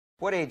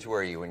What age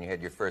were you when you had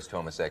your first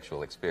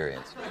homosexual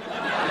experience?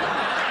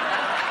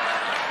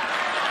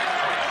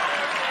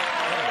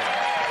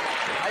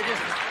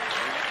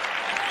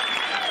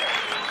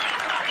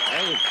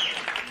 Hey,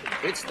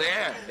 it's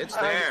there. It's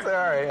there. I'm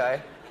sorry.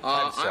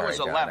 I'm sorry, I was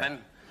 11,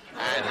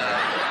 and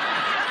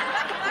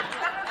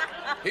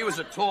he was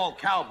a tall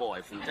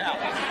cowboy from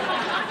Dallas.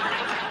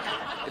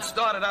 It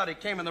started out, he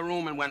came in the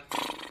room and went...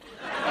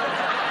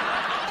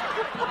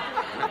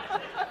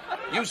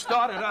 You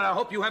started it, I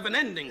hope you have an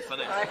ending for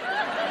this.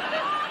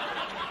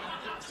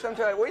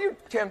 Sometimes, well, you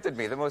tempted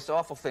me. The most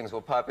awful things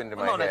will pop into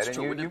my head. That's and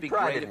true. Wouldn't it be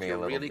prided great me if a you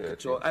little really bit. could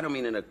talk? I don't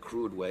mean in a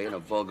crude way, in a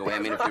vulgar way. I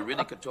mean, if you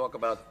really could talk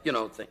about, you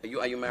know,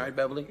 are you married,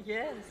 Beverly?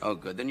 Yes. Oh,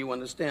 good. Then you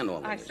understand all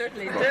of this. I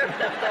certainly do.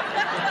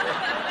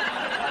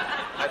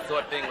 I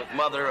thought being with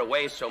Mother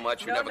away so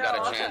much, you never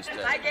got a chance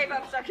to... I gave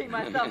up sucking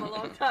my thumb a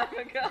long time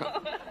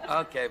ago.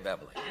 Okay,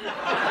 Beverly.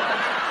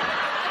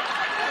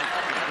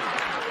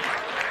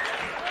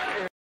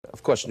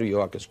 Of course, New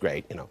York is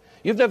great, you know.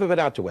 You've never been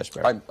out to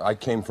Westbury? I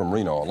came from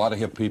Reno. A lot of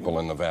hip people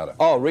in Nevada.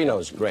 Oh,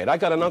 Reno's great. I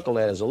got an uncle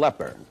there who's a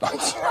leper.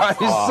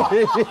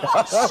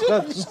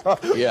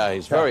 Yeah,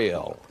 he's very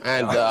ill.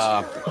 And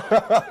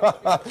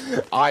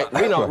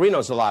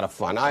Reno's a lot of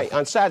fun.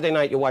 On Saturday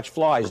night, you watch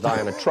flies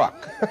die in a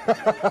truck.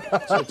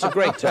 So it's a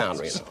great town,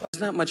 Reno.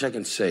 There's not much I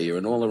can say. You're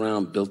an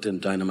all-around, built-in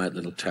dynamite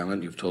little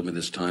talent. You've told me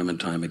this time and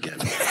time again.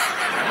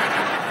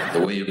 The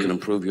way you can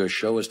improve your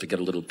show is to get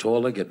a little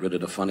taller, get rid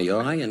of the funny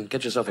eye, and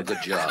get yourself a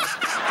good job.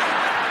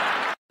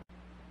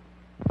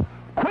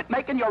 Quit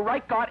making your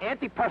right guard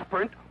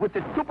antiperspirant with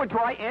this super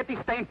dry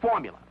anti-stain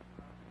formula.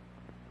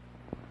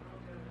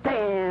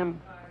 Damn.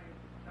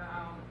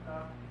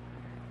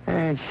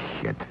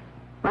 Shit.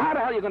 How the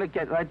hell are you going to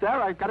get it right there?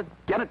 I got to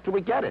get it till we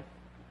get it.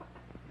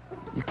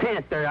 You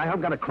can't. I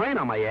haven't got a crane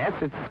on my ass.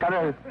 It's got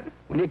to...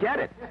 when you get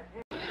it.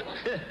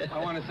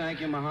 I want to thank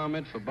you,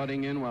 Muhammad, for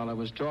butting in while I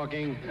was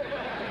talking.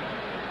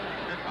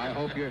 I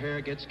hope your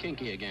hair gets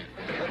kinky again.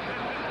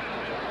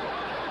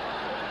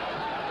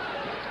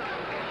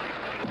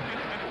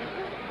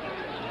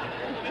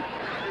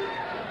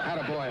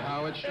 Attaboy,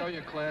 Howard. Show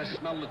your class.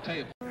 Smell the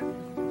table.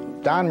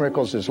 Don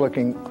Rickles is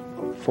looking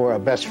for a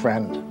best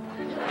friend.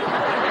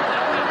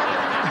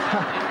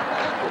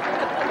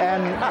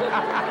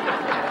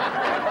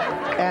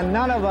 and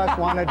none of us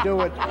want to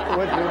do it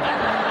with you.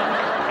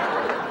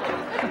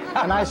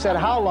 And I said,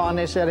 how long?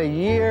 They said, a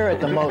year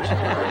at the most. I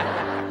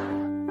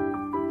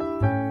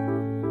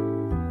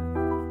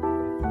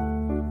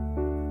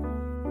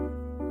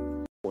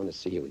want to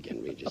see you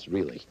again, Regis,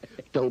 really.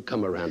 Don't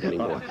come around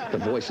anymore. The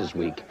voice is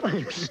weak.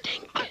 You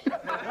stink.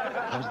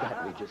 How's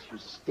that, Regis? You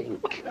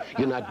stink.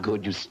 You're not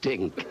good, you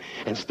stink.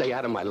 And stay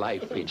out of my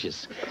life,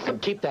 Regis. And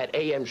keep that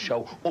AM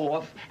show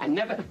off. I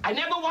never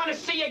want to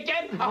see you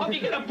again. I hope you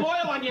get a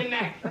boil on your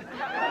neck.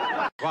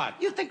 What?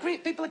 You think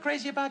people are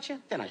crazy about you?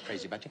 They're not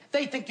crazy about you.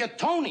 They think you're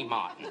Tony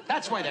Martin.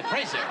 That's why they're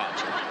crazy about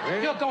you.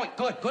 Really? You're going...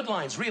 Good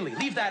lines, really.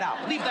 Leave that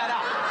out. Leave that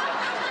out.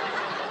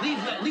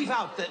 Leave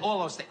out all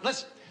those things.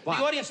 Listen, what?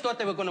 The audience thought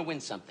they were going to win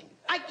something.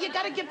 You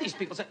got to give these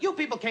people something. You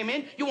people came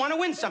in, you want to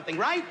win something,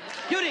 right?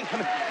 You didn't come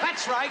in.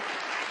 That's right.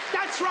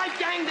 That's right,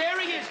 gang. There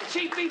he is,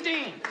 Chiefy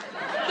Dean.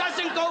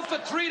 Doesn't go for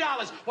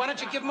 $3. Why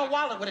don't you give him a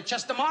wallet with a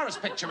Chester Morris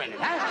picture in it,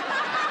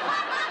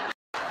 huh?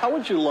 How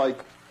would you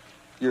like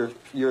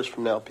years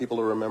from now people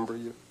to remember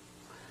you?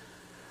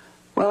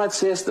 Well, I'd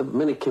say it's the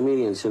many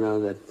comedians, you know,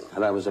 that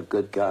I was a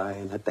good guy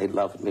and that they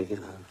loved me, you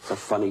know, a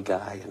funny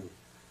guy, and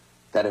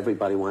that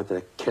everybody wanted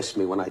to kiss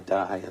me when I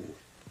die, and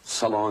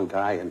so long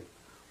guy, and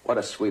what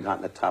a sweetheart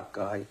and a top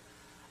guy.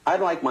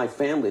 I'd like my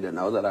family to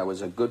know that I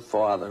was a good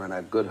father and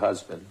a good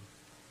husband.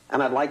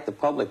 And I'd like the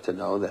public to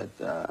know that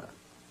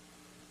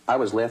I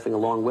was laughing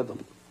along with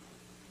them.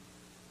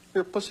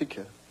 You're a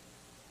pussycat.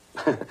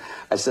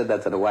 I said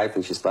that to the wife,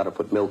 and she started to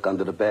put milk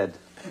under the bed.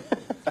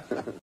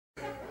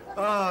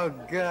 Oh,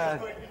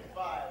 God.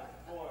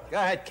 Go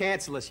ahead,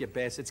 cancel us, you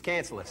bastards.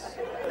 Cancel us.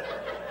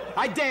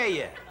 I dare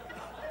you.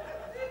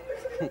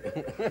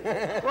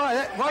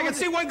 Well, I can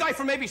see one guy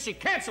from ABC.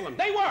 Cancel him.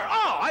 They were.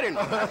 Oh, I didn't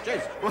know that.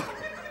 Jeez.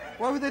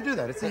 Why would they do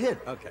that? It's a hit.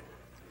 Okay.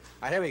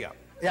 All right, here we go.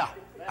 Yeah.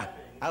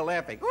 I'm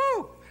laughing.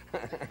 Woo!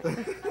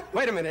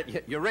 Wait a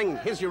minute. Your ring.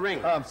 Here's your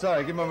ring. Oh, I'm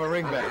sorry. Give me my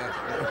ring back.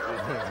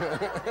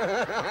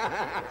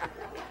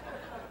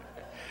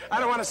 I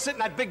don't want to sit in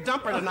that big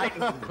dumper tonight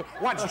and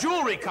watch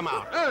jewelry come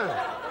out.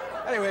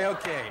 Anyway,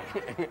 okay.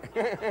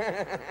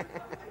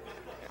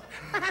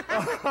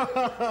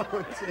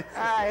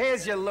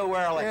 Here's your Lou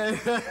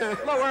Ehrlich.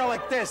 Lou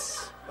Ehrlich,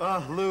 this.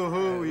 Oh, Lou,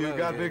 who? You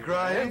got me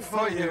crying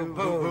for you,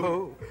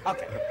 boo-hoo.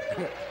 Okay.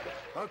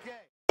 Okay.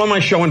 On my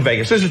show in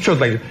Vegas, this is the truth,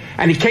 ladies.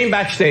 And he came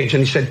backstage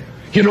and he said,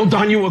 you know,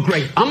 Don, you were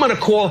great. I'm going to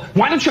call.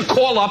 Why don't you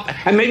call up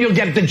and maybe you'll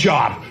get the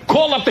job?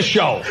 Call up the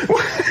show.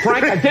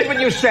 Frank, I did what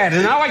you said,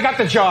 and now I got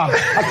the job.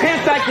 I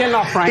can't thank you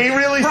enough, Frank. He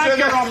really Frank, said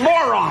you're that. a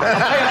moron.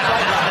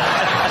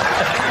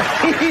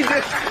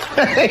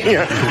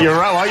 You're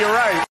right. Well, you're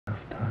right.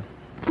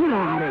 Get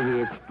out of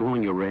here,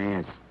 stalling your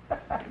ass.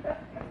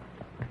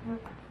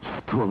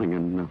 Stalling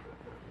enough.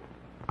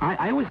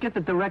 I always get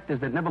the directors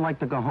that never like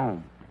to go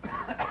home.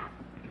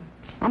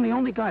 I'm the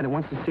only guy that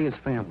wants to see his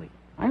family.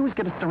 I always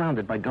get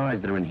surrounded by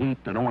guys that are in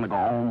heat, that don't want to go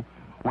home,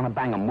 want to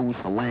bang a moose,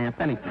 a lamp,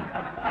 anything.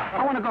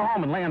 I want to go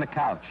home and lay on the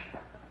couch.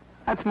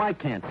 That's my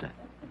cancer.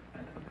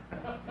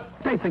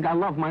 They think I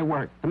love my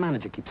work. The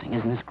manager keeps saying,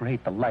 isn't this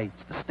great? The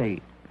lights, the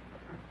stage.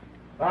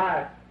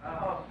 Bye.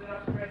 Sit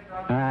up straight,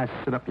 Ah,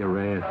 sit up your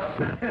ass.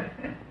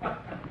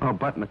 Oh,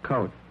 button the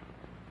coat.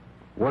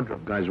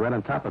 Wardrobe guy's right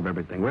on top of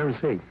everything. Where is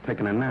he?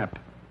 Taking a nap.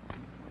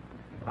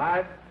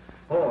 5,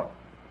 4,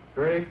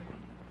 3,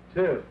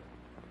 2.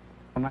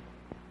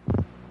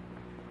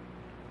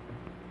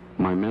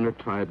 My men are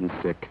tired and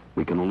sick.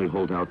 We can only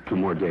hold out 2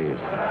 more days.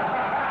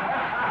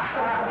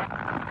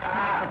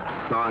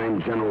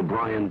 Signed, General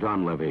Brian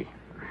Donlevy.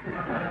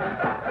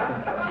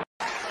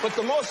 But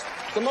the most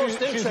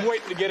She's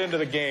waiting to get into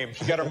the game.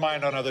 She got her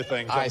mind on other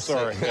things. I'm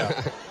sorry.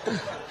 Yeah.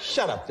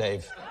 Shut up,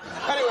 Dave.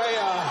 Anyway,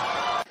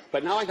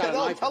 but now I got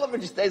all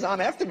television stays on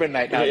after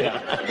midnight now. Yeah.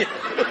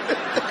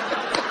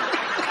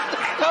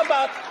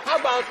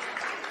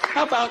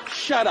 How about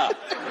shut up?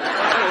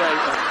 Anyway.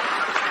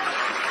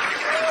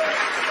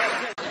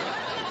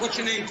 What's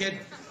your name, kid?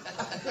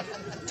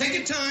 Take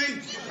your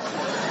time.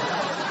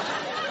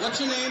 What's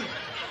your name?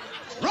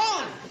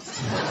 Wrong!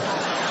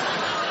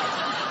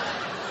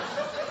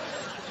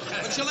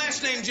 What's your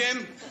last name,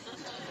 Jim?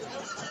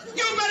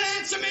 You better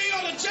answer me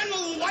or the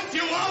general will wipe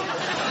you out!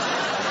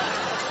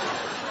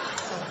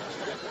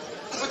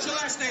 What's your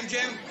last name,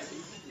 Jim?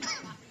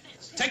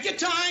 Take your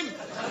time.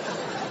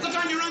 Look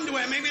on your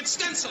underwear. Maybe it's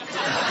stenciled.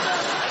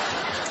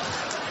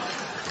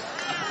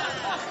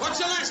 What's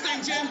your last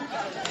name, Jim?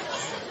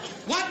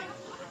 What?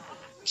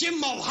 Jim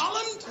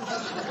Mulholland?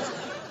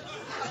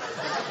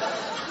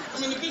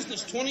 I'm in the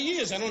business 20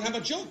 years. I don't have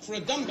a joke for a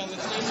dumbbell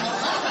that's named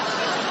Mulholland.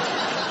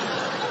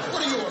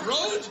 What are you, a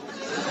road?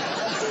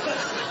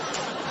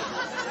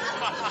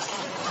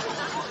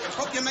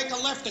 Hope you make a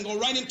left and go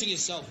right into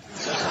yourself.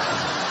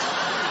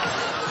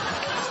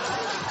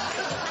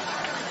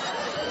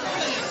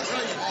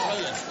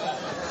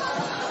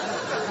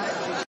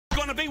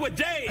 Gonna be with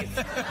Dave.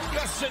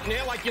 You're sitting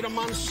there like you're the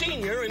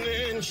Monsignor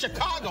in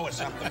Chicago or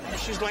something.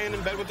 She's laying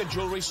in bed with the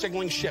jewelry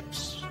signaling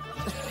ships.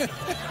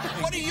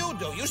 What do?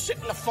 You sit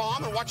in the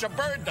farm and watch a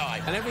bird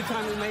die. And every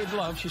time we made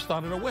love, she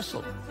started to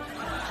whistle.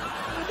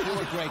 You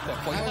were great, though.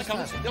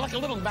 You're like a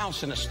little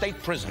mouse in a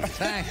state prison.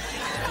 Thanks.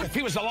 If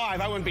he was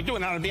alive, I wouldn't be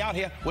doing that. I'd be out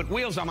here with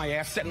wheels on my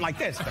ass, sitting like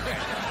this.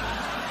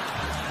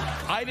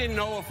 I didn't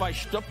know if I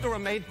stooped or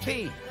made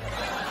tea.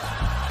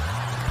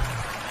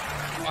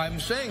 I'm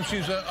saying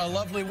she's a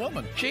lovely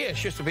woman. She is.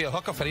 She used to be a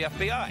hooker for the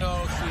FBI.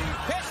 No,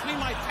 Pass me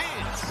my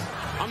pants.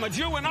 I'm a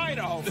Jew in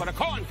Idaho for the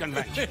corn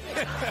convention.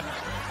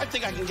 I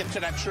think I can get to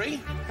that tree.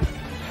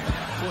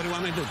 What do you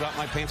want me to do? Drop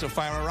my pants and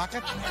fire a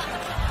rocket?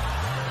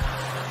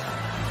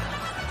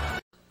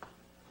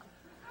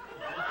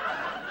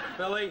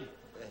 Billy,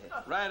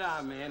 right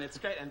on, man. It's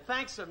great. And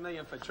thanks a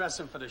million for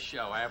dressing for the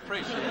show. I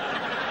appreciate it.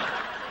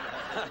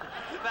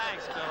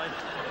 Thanks, Billy.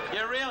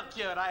 You're real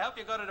cute. I hope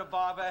you go to the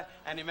barber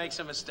and he makes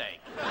a mistake.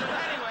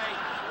 Anyway,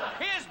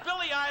 here's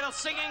Billy Idol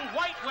singing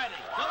White Wedding.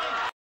 Billy.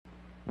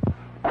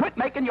 Quit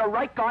making your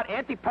right guard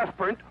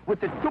antiperspirant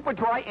with this super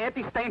dry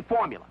anti-stain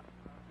formula.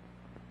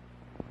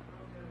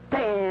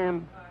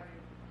 Damn.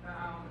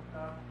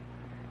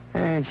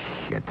 And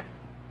shit.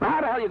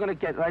 How the hell are you going to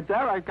get it right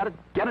there? I got to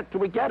get it till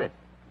we get it.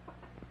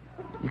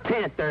 You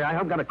can't. I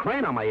haven't got a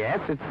crane on my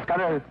ass. It's got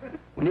to,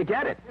 when you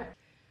get it.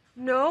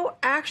 No,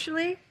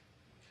 actually,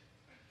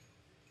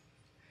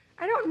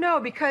 I don't know,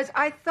 because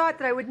I thought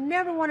that I would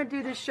never want to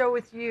do this show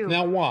with you.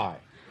 Now, why?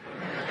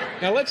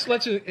 Now, let's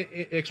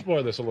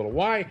explore this a little.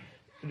 Why?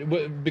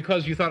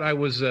 Because you thought I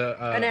was...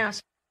 an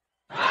ass.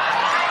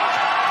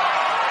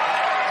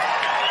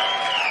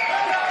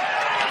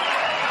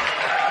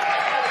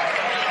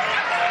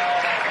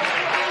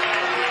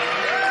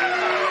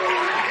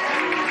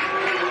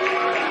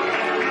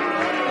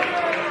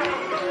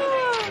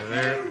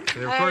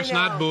 They're of course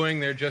not booing,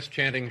 they're just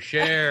chanting,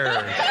 share,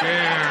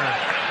 share.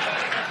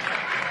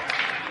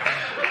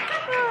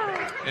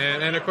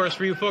 And of course,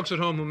 for you folks at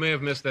home who may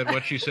have missed that,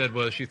 what she said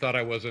was she thought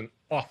I was an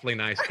awfully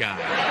nice guy.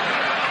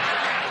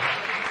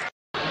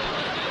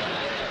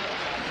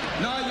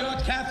 No, you're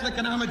Catholic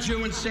and I'm a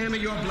Jew, and Sammy,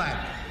 you're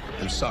black.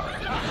 I'm sorry.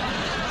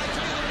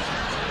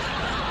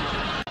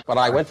 But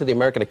I went to the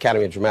American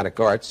Academy of Dramatic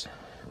Arts,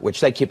 which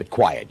they keep it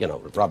quiet, you know,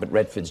 with Robert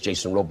Redford's,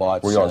 Jason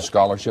Robards. Were you on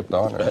scholarship,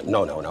 Don?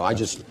 No. I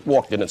just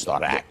walked in and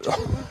started acting.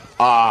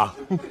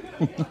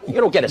 You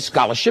don't get a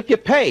scholarship, you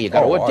pay. You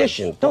got to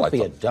audition. Don't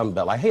be a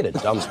dumbbell. I hate a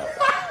dumbbell.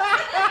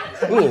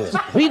 I mean,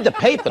 read the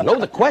paper, know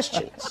the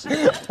questions.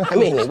 I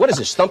mean, what is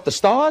this, Stump the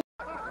Stars?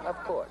 Of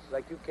course,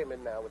 like you came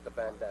in now with the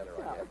bandana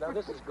on your head. Now,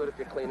 this is good if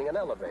you're cleaning an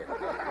elevator.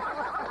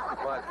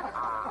 But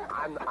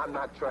I'm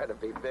not trying to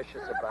be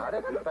vicious about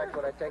it. In fact,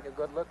 when I take a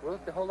good look, Ruth,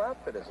 the whole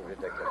outfit isn't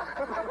ridiculous.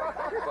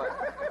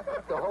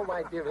 But the whole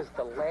idea is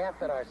to laugh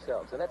at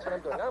ourselves, and that's what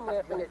I'm doing. I'm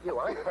laughing at you.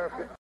 I'm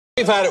perfect.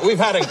 We've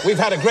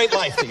had a great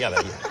life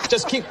together.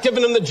 Just keep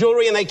giving them the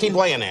jewelry, and they keep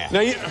laying there. Now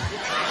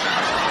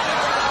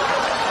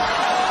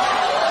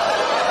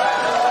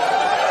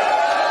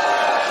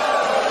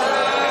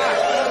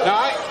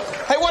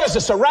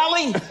is this, a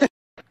rally?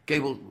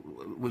 Gable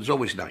was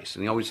always nice,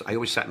 and I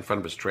always sat in front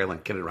of his trailer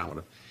and kidded around with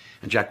him.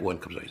 And Jack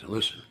Warden comes over and said,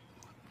 listen,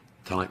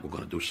 tonight we're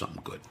going to do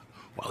something good.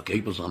 While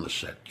Gable's on the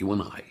set, you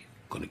and I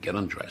are going to get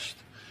undressed.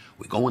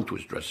 We go into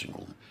his dressing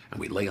room, and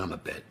we lay on the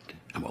bed,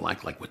 and we'll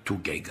act like we're two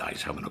gay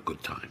guys having a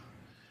good time.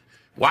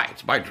 Why?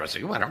 It's my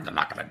dressing room. I'm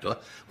not going to do it.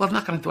 Well, I'm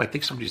not going to do it. I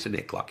think somebody's in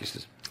there, Clark. He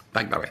says,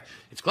 bang, bang, bang.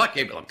 It's Clark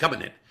Gable. I'm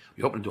coming in.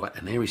 We open the door,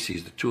 and there he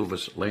sees the two of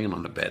us laying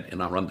on the bed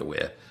in our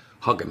underwear,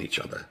 hugging each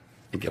other.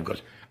 And Gable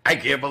goes, I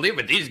can't believe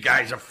it. These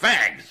guys are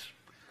fags.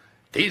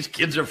 These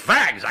kids are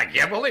fags. I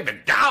can't believe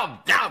it. Down.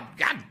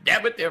 God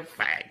damn it, they're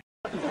fags.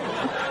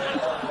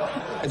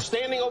 And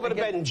standing over the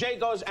bed, and Jay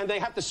goes, and they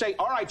have to say,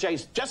 all right, Jay,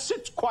 just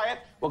sit quiet.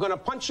 We're going to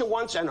punch you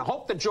once and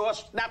hope the jaw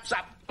snaps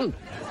up.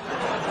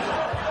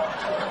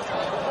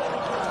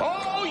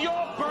 Oh,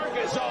 your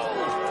burger's old.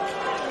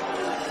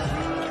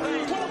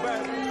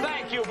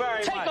 Thank you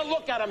very much. Take a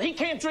look at him. He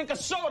can't drink a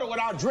soda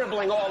without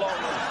dribbling all over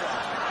him.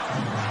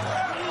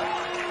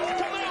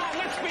 Come on,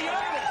 let's be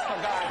honest, for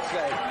God's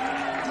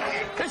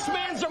sake. This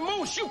man's a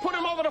moose. You put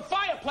him over the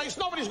fireplace,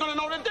 nobody's going to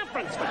know the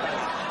difference.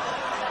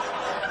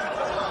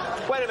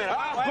 Wait a minute. I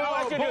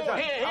want you to do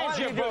something. Here's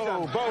your boo. I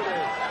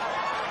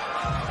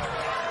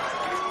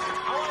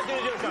want you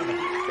to do something.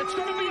 It's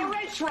going to be a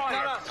race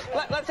riot.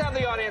 No. Let's have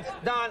the audience.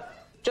 Don,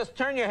 just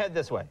turn your head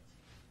this way.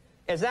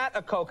 Is that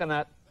a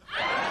coconut?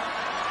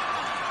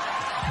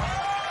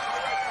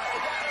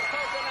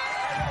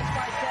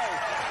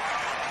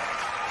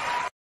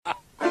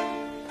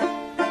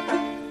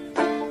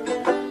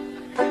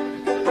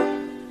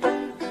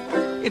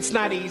 It's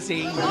not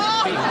easy.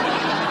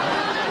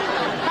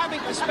 Having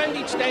to spend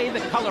each day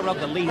the color of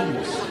the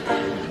leaves.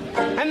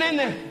 And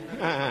then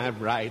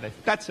right.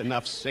 That's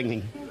enough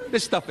singing.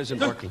 This stuff isn't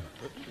working.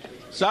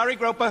 Sorry,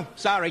 Groper.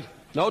 Sorry.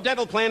 No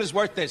dental plan is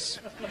worth this.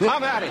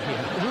 I'm out of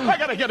here. I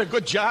gotta get a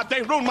good job.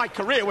 They ruined my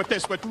career with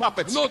this, with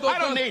Muppets. No, I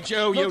don't need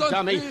you, you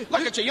dummy.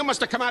 Look at you. You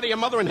must have come out of your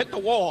mother and hit the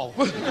wall.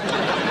 No,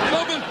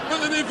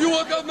 but if you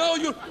walk out now,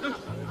 you...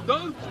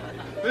 Done?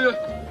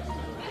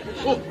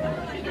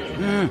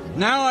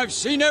 Now I've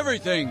seen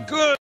everything.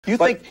 Good. You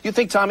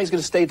think Tommy's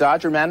going to stay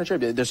Dodger manager?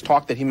 There's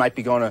talk that he might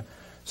be going to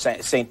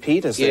St.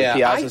 Pete as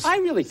Piazza's... I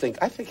really think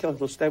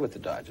he'll stay with the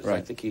Dodgers. Right.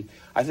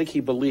 I think he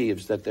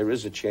believes that there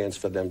is a chance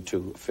for them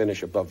to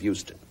finish above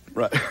Houston.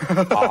 Right.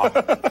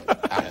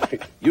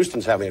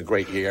 Houston's having a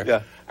great year.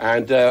 Yeah.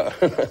 And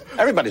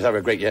everybody's having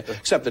a great year,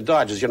 except the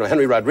Dodgers. You know,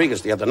 Henry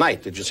Rodriguez the other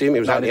night, did you see him? He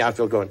was out in the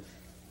outfield going,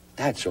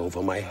 that's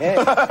over my head.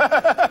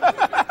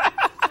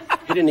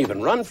 He didn't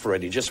even run for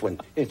it. He just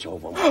went, it's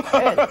over my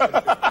head.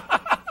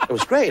 It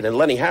was great. And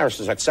Lenny Harris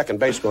is at second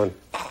base going,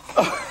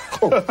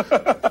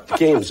 the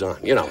game's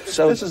on, you know.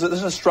 So this is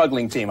a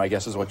struggling team, I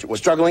guess, is what you're...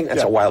 Struggling?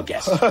 That's a wild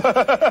guess.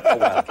 A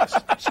wild guess.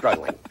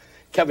 Struggling.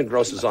 Kevin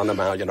Gross is on the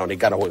mound, you know, and he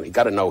got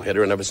a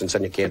no-hitter, and ever since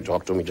then you can't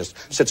talk to him. He just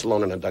sits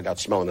alone in the dugout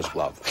smelling his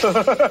glove.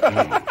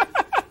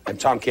 And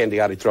Tom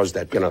Candiotti throws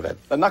that, you know, that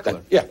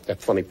knuckler.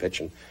 That funny pitch.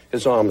 And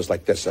his arm is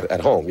like this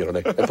at home, you know.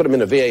 They put him in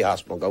the VA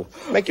hospital and go,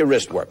 make your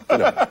wrist work, you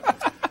know.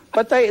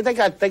 But they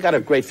got a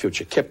great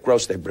future. Kip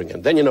Gross they bring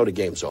in. Then you know the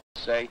game's over.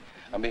 Say,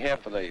 on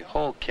behalf of the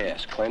whole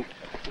cast, Clint,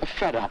 I'm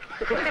fed up.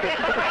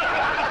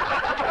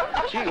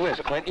 Gee whiz,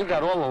 Clint, you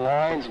got all the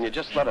lines and you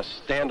just let us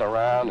stand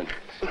around. And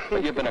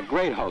well, you've been a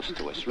great host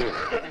to us, really.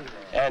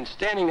 And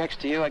standing next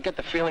to you, I get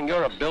the feeling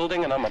you're a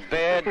building and I'm a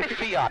bad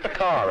Fiat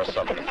car or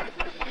something.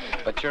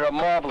 But you're a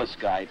marvelous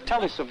guy.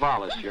 Telly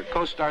Savalas, your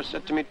co-star,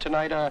 said to me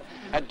tonight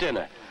at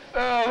dinner.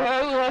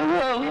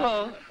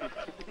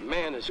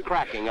 Man is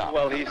cracking up.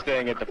 Well, he's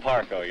staying at the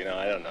Parco, you know,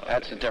 I don't know.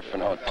 That's a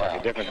different hotel.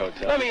 A different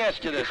hotel. Let me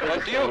ask you this,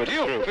 Clint. Do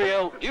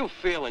you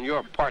feel in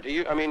your part,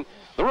 I mean,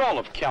 the role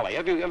of Kelly,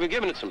 have you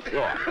given it some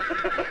thought?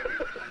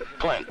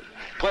 Clint,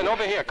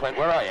 over here, Clint,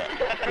 where are you?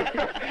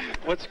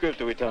 What script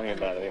are we talking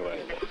about,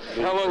 anyway?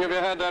 How long have you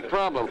had that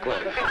problem,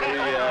 Clint?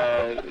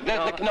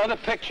 The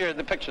picture of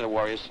the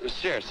Warriors,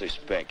 seriously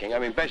speaking. I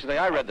mean, basically,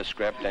 I read the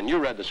script, and you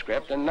read the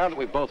script, and now that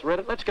we've both read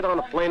it, let's get on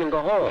a plane and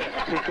go home.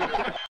 Every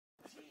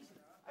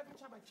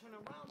time I turn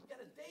around, get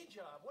a day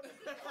job. What is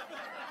this?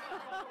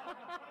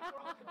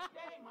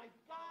 Day, my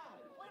God.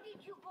 When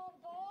did you go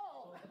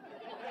bald?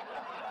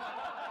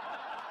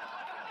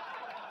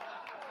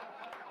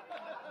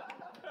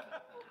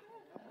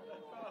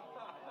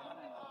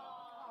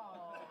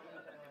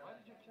 Why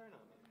did you turn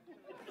on me?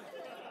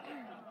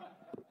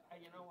 Hey,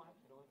 you know what?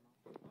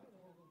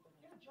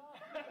 Get a job.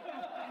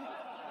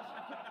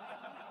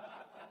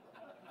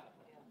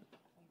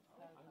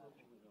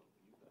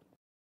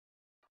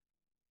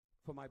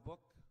 For my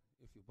book,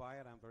 if you buy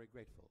it, I'm very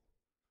grateful.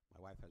 My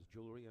wife has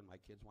jewelry and my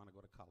kids want to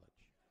go to college.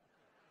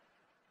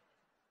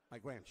 My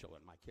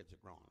grandchildren, my kids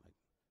are grown.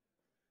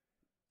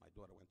 My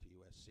daughter went to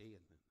USC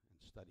and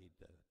studied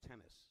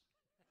tennis.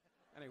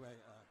 Anyway,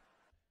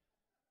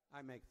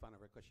 I make fun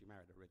of her because she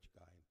married a rich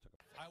guy. And took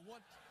I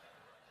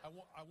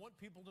want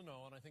people to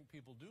know, and I think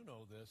people do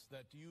know this,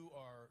 that you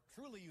are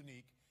truly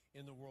unique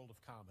in the world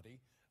of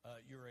comedy.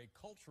 You're a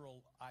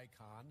cultural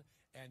icon,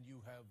 and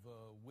you have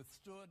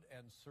withstood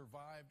and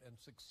survived and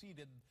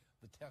succeeded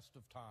the test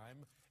of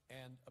time,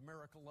 and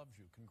America loves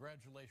you.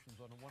 Congratulations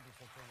on a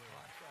wonderful career.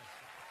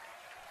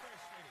 Very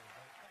sweet.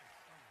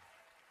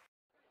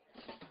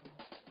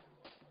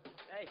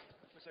 Hey,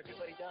 what's our good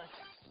buddy Don?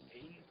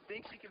 He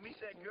thinks he can meet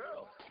that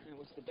girl. Hey,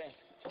 what's the bet?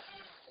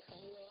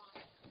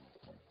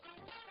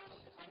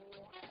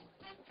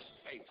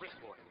 Hey,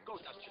 Brickboy, go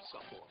dust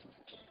yourself off.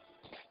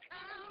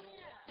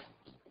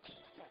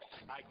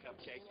 Hi,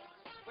 Cupcake.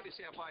 What do you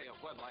say I buy you a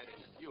Bud Light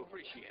and you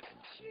appreciate it?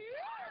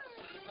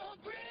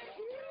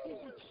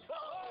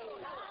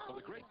 Well,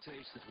 the great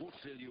taste that won't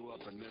fill you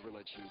up and never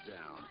let you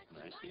down.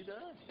 Nicely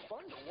done.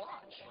 Fun to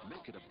watch.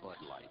 Make it a Bud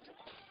Light.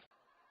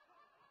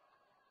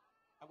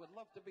 I would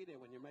love to be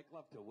there when you make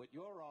love to her, with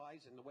your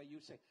eyes and the way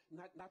you say,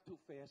 not too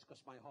fast,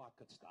 because my heart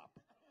could stop.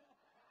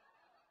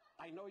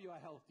 I know your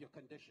health, your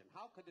condition.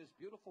 How could this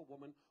beautiful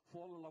woman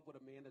fall in love with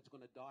a man that's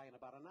going to die in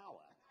about an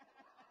hour?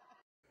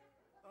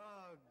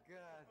 Oh,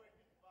 God.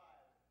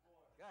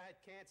 Go ahead,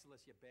 cancel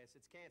us, you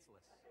bastards. Cancel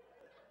us.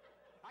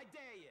 I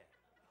dare you.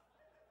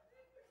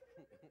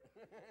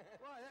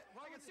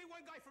 I can see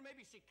one guy from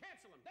ABC.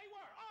 Cancel him. They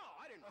were. Oh,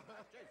 I didn't know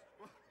that. Jeez.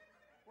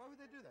 Why would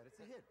they do that? It's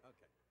a hit.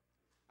 Okay.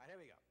 All right, here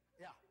we go.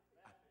 Yeah.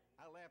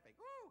 I'm laughing.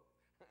 Woo!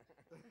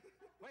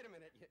 Wait a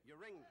minute. Your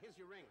ring. Here's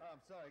your ring. Oh,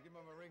 I'm sorry. Give me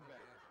my ring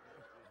back.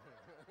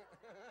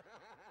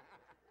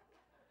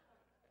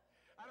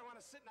 I don't want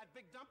to sit in that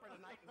big dumper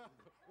tonight and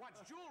watch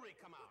jewelry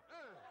come out.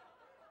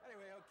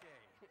 Anyway,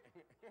 okay.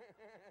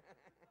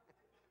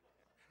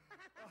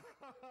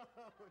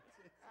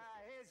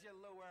 Here's your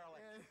Lou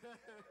Ehrlich.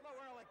 Lou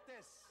Ehrlich,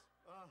 this.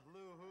 Oh,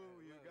 Lou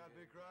who, you got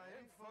me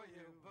crying for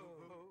you,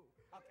 boo-hoo.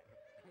 Okay.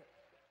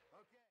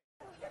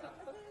 Okay.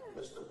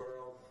 Mr.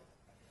 Burrow,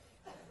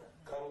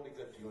 God will be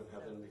good to you in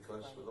heaven,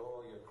 because with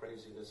all your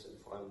craziness and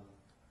fun,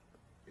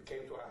 you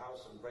came to our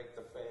house and break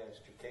the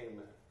fast. You came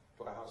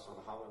to our house on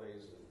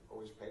holidays and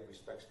always paid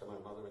respects to my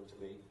mother and to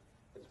me,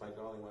 and to my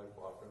darling wife,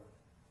 Barbara.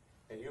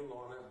 And you,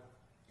 Lorna,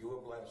 you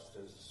were blessed,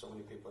 as so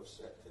many people have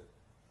said, to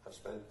have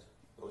spent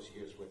those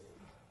years with you.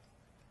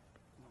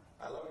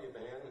 I love you,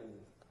 man, and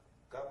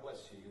God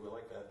bless you. You were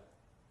like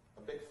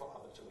a big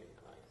father to me,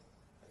 and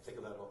I think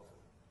of that often.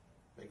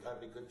 May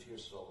God be good to your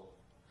soul.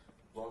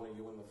 Lorna,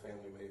 you and the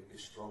family may be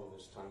strong in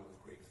this time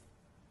of grief.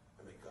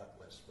 And may God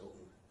bless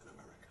Milton and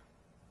America.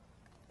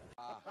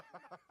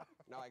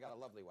 No, I got a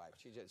lovely wife.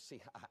 She just, see,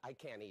 I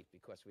can't eat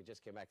because we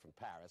just came back from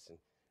Paris and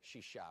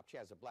she shopped. She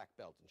has a black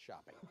belt in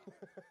shopping.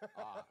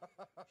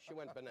 She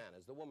went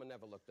bananas. The woman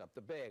never looked up.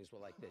 The bags were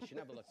like this. She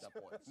never looked up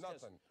once.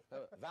 Nothing.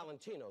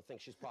 Valentino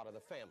thinks she's part of the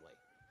family.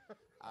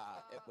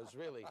 It was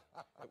really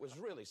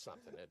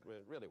something. It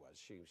really was.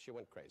 She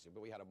went crazy.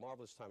 But we had a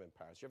marvelous time in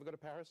Paris. You ever go to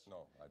Paris?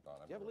 No, I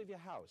don't. You ever leave your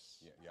house?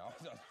 Yeah.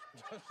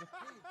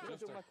 You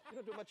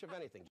don't do much of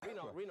anything.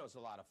 Reno's a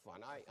lot of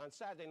fun. On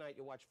Saturday night,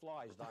 you watch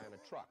flies die in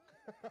a truck.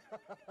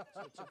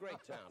 So it's a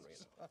great town,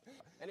 Reno.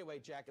 Anyway,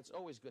 Jack, it's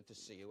always good to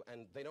see you,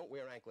 and they don't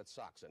wear anklet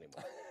socks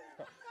anymore.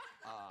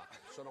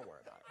 So don't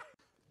worry about it.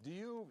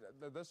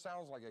 This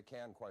sounds like a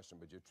canned question,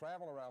 but you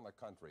travel around the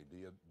country. Do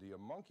you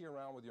monkey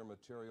around with your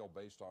material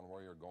based on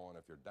where you're going?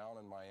 If you're down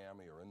in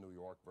Miami or in New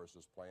York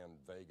versus playing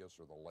Vegas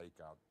or the lake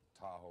out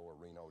Tahoe or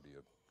Reno, do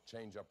you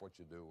change up what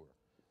you do? Or?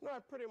 No, I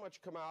pretty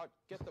much come out,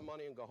 get the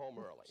money, and go home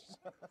early.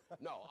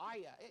 No,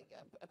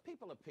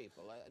 people are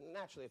people.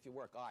 Naturally, if you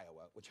work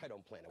Iowa, which I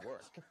don't plan to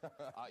work,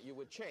 you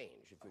would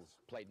change. If you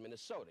played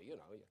Minnesota, you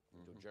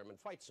do German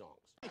fight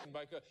songs.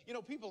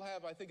 People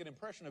have, I think, an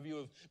impression of you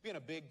of being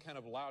a big, kind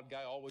of loud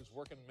guy, always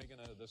working, making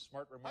the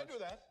smart remarks. I do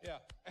that. Yeah.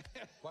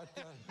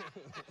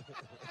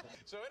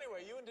 So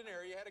anyway, you and De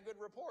Niro, you had a good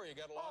rapport. You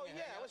got along. Oh,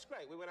 yeah, it was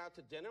great. We went out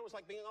to dinner. It was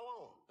like being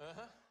alone.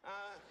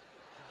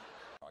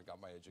 I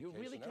got my education. You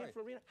really came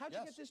from Reno? How'd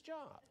you get this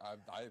job?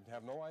 I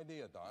have no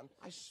idea, Don.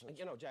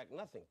 Jack,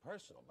 nothing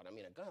personal, but I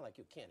mean, a guy like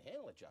you can't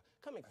handle a job.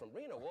 Coming from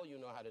Reno, all you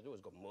know how to do is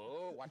go,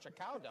 moo, watch a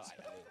cow die.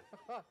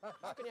 I mean,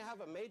 how can you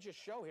have a major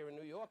show here in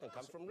New York and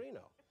come from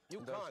Reno? You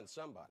con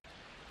somebody.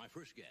 My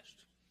first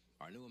guest,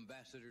 our new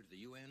ambassador to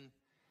the UN,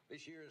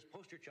 this year's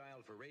poster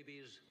child for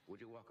rabies. Would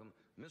you welcome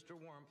Mr.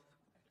 Warmth,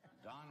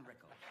 Don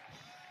Rickles.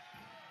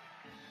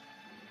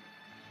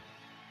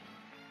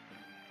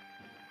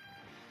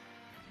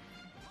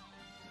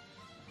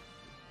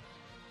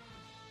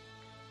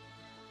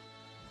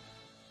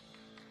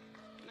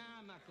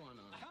 I'm not going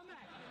on. Come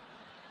back.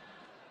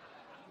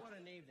 What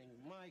an evening,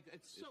 Mike.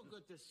 It's so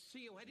good to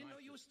see you. I didn't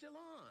know you were still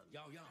on.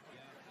 Yeah.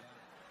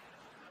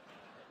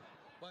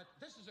 But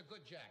this is a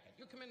good jacket.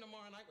 You come in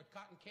tomorrow night with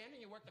cotton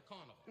candy and you work the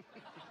carnival.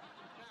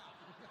 Now,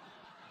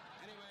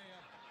 anyway,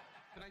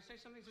 can I say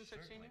something since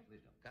I've seen you?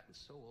 Please don't. Gotten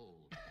so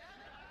old.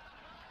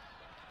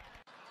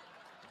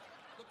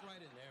 Look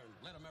right in there and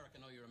let America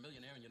know you're a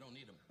millionaire and you don't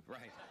need them.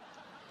 Right.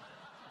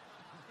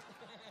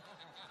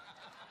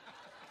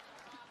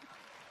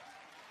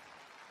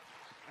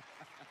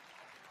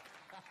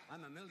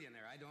 I'm a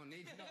millionaire. I don't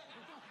need you. No,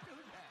 don't do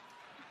that.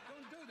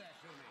 Don't do that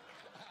to me.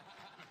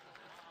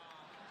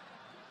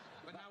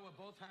 But now we're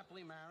both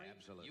happily married.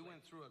 Absolutely. You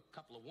went through a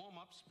couple of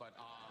warm-ups, but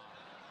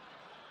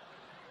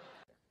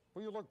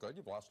Well, you look good.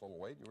 You've lost a little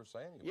weight, you were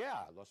saying. Yeah,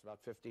 I lost about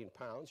 15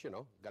 pounds, you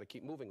know. Got to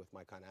keep moving with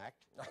my kind of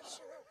act.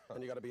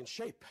 And you got to be in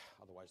shape,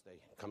 otherwise they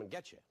come and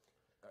get you.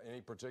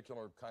 Any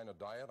particular kind of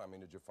diet? I mean,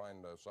 did you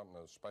find something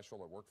special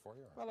that worked for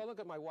you? Well, I look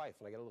at my wife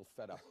and I get a little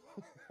fed up.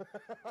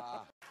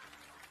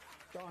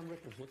 Don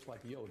Rickles looks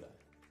like Yoda.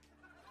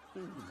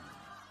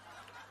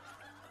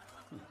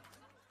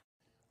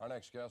 Our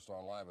next guest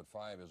on Live at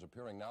 5 is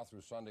appearing now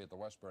through Sunday at the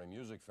Westbury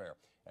Music Fair.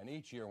 And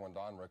each year when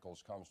Don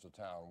Rickles comes to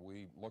town,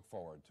 we look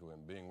forward to him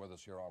being with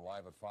us here on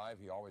Live at 5.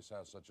 He always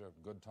has such a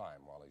good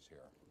time while he's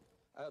here.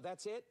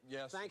 That's it?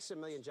 Yes. Thanks a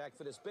million, Jack,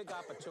 for this big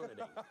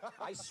opportunity.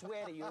 I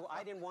swear to you,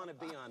 I didn't want to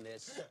be on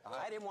this.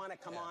 I didn't want to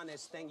come on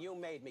this thing. You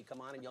made me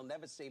come on, and you'll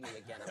never see me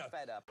again. I'm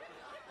fed up.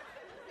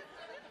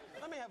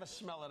 let me have a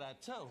smell of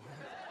that, too.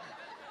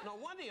 No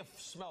wonder you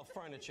smell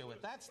furniture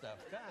with that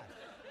stuff. God.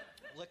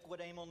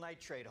 Liquid amyl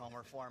nitrate,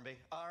 Homer Formby.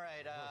 All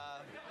right,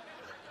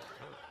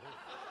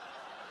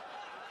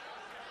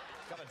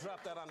 Gotta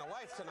drop that on the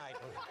wife tonight.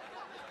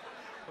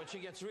 When she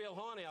gets real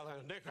horny, I'll say,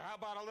 Nick, how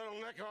about a little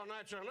nickel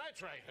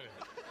nitrate?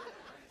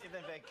 You've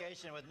been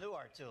vacationing with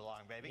Newark too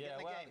long, baby. Get in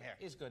the game here.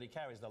 He's good. He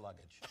carries the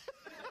luggage.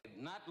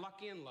 Not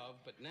lucky in love,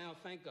 but now,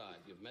 thank God,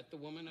 you've met the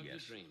woman of your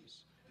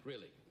dreams.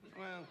 Really.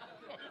 Well,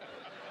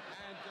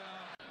 and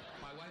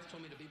my wife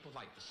told me to be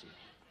polite this evening.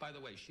 By the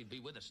way, she'd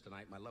be with us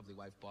tonight, my lovely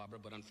wife, Barbara,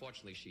 but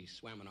unfortunately she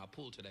swam in our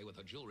pool today with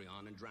her jewelry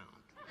on and drowned.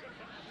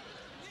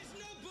 There's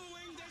no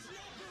booing! There's no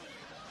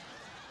booing!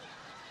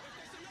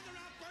 If there's another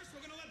outburst,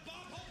 we're going to let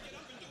Bob Hope get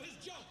up and do his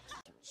joke.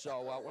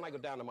 So when I go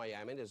down to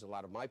Miami, there's a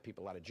lot of my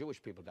people, a lot of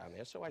Jewish people down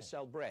there, so I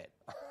sell bread.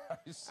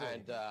 I see.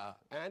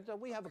 And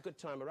we have a good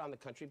time around the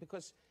country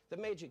because the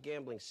major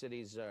gambling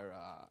cities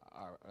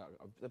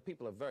the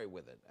people are very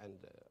with it. And,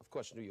 of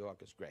course, New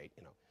York is great,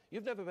 you know.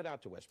 You've never been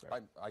out to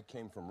Westbury. I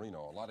came from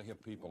Reno. A lot of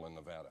hip people in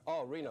Nevada.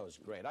 Oh, Reno's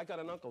great. I got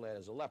an uncle there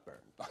as a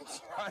leper.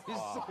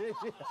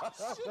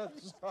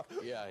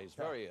 Yeah, he's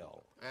very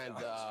ill. And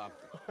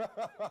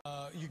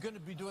you're going to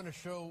be doing a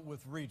show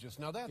with Regis.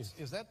 Now,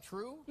 is that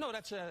true? No,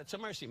 it's a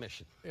mercy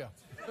mission. Yeah.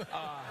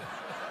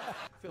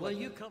 Well,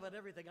 you covered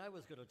everything I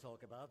was going to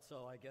talk about,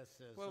 so I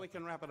guess... Well, we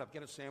can wrap it up.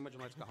 Get a sandwich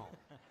and let's go home.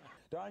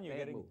 Don, you're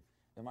getting...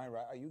 Am I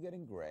right? Are you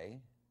getting gray?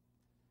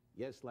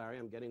 Yes, Larry,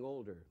 I'm getting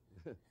older.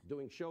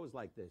 Doing shows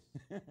like this.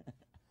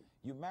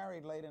 You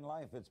married late in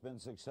life. It's been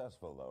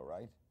successful, though,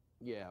 right?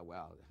 Yeah,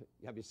 well,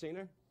 have you seen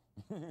her?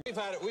 We've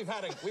had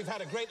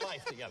a great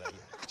life together.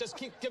 Just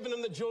keep giving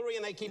them the jewelry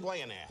and they keep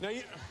laying there. Now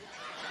you...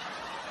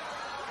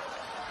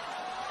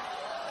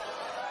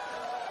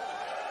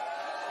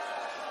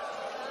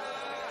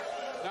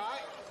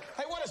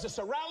 Hey, what is this,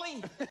 a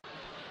rally?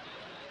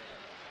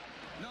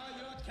 No,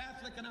 you're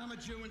Catholic and I'm a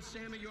Jew, and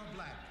Sammy, you're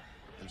black.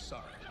 I'm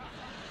sorry.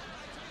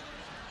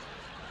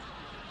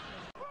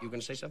 You gonna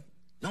say something?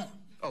 No.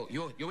 Oh,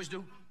 you always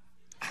do?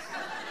 I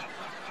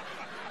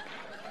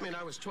mean,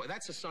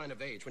 that's a sign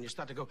of age when you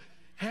start to go,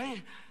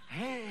 hey,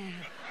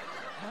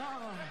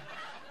 Oh,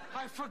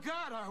 I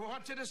forgot I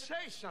wanted to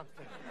say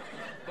something.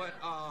 But,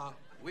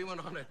 we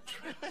went on a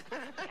trip.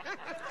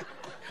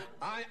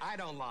 I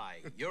don't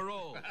lie. You're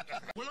old.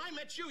 When I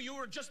met you, you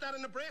were just out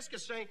of Nebraska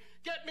saying,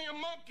 get me a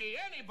monkey,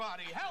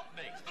 anybody, help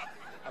me.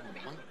 A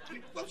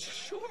monkey? Well,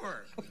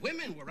 sure.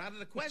 Women were out of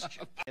the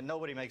question. And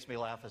nobody makes me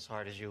laugh as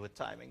hard as you with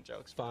timing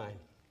jokes. Fine.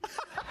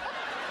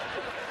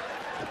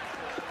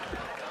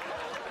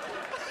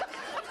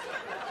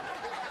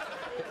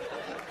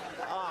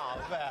 Oh,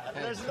 man.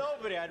 There's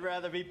nobody I'd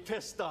rather be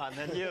pissed on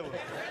than you.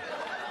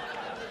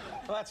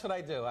 Well, that's what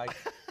I do. I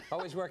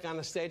always work on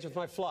the stage with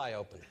my fly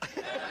open.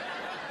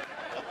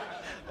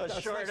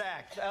 A short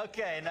act.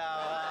 Okay,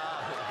 now...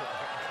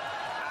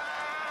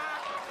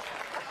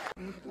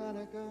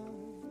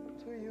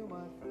 Hanukkah to you,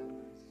 my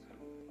friends.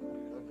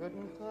 A good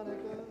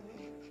Hanukkah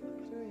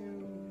to you.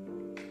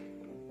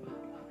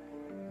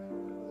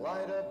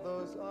 Light up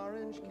those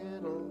orange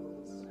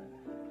candles.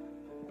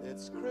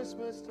 It's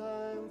Christmas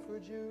time for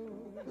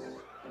Jews.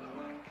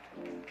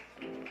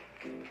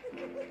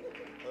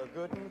 A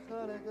good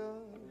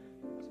Hanukkah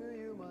to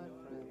you, my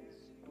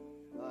friends.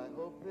 I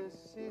hope this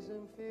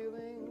season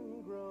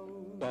feeling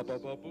grows.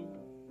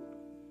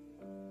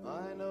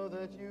 I know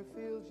that you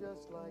feel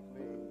just like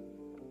me,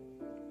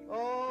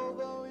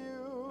 although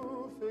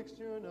you fixed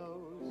your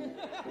nose.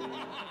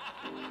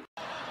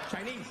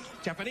 Chinese,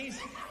 Japanese,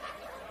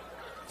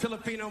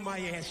 Filipino, my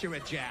ass, you're a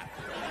Jap.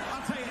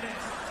 I'll tell you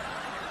this.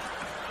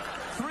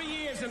 3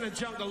 years in the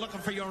jungle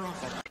looking for your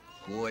uncle.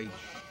 Boy,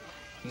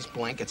 these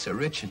blankets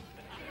are itching,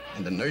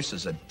 and the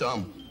nurses are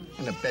dumb,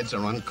 and the beds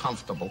are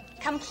uncomfortable.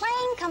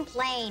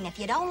 Complain. If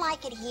you don't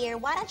like it here,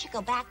 why don't you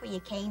go back where you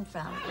came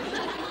from?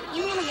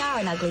 You really are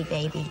an ugly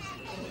baby.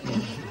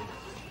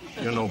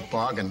 You're no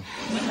bargain.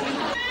 Every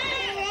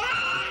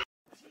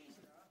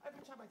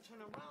time I turn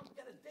around,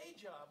 get a day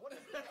job. What is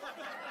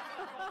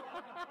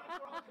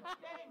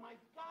Hey, my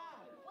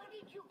God. When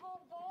did you go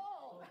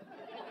bald?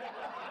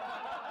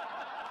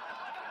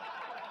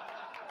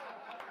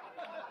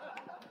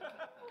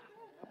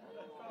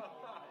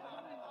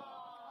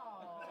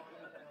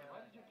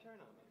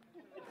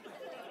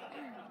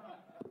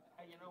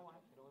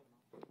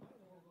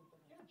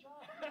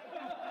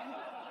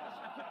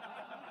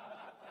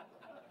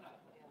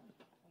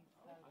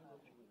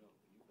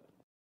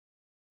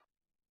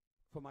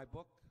 For my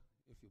book,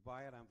 if you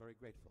buy it, I'm very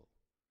grateful.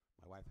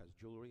 My wife has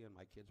jewelry, and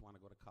my kids want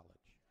to go to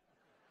college.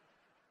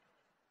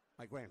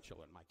 My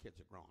grandchildren, my kids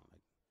are grown.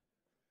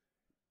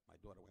 My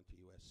daughter went to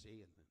USC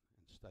and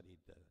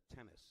studied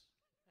tennis.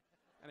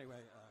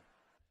 Anyway,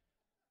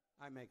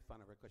 I make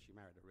fun of her because she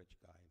married a rich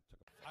guy and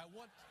took I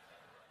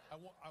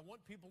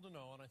want people to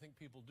know, and I think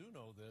people do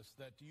know this,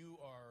 that you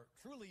are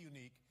truly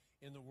unique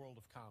in the world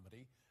of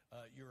comedy.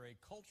 You're a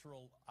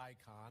cultural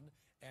icon,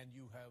 and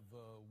you have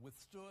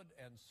withstood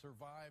and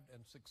survived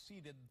and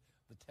succeeded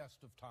the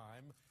test of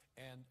time,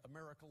 and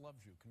America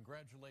loves you.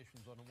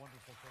 Congratulations on a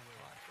wonderful career.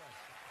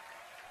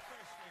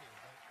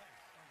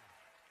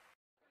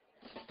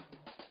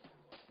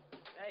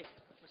 Hey,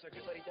 what's our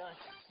good buddy Don?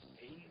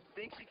 He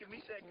thinks he can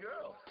meet that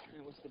girl. Hey,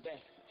 what's the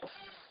bet?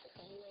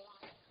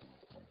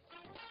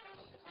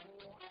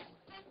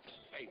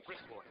 Hey,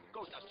 Brick Boy,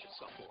 go dust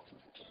yourself off.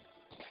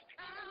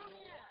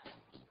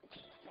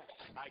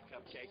 Hi,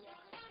 Cupcake.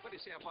 What do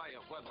you say I buy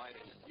you a Bud Light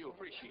and you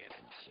appreciate it?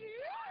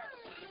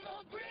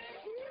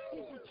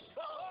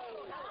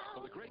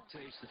 For the great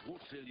taste that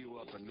won't fill you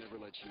up and never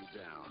let you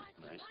down.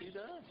 Nicely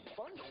done.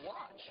 Fun to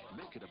watch.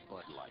 Make it a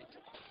Bud Light.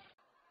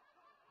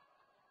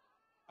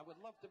 I would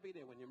love to be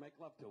there when you make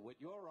love to her, with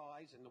your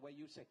eyes and the way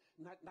you say,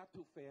 not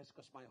too fast,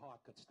 because my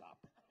heart could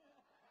stop.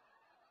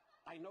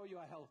 I know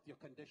your health, your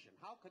condition.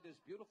 How could this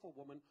beautiful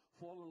woman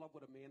fall in love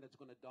with a man that's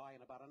going to die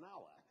in about an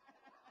hour?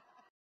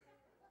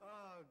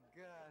 Oh,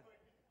 God.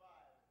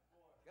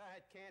 Go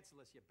ahead,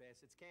 cancel us, you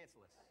bastards.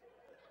 Cancel us.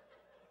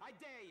 I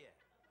dare you.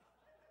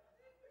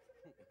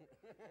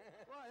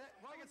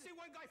 Well, I can see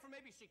one guy from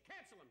ABC.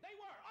 Cancel him. They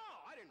were.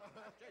 Oh, I didn't know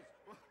that. Jeez.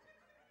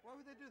 Why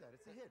would they do that?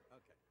 It's a hit.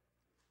 Okay.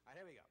 All right,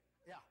 here we go.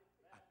 Yeah.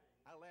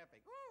 I'm laughing.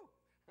 Woo!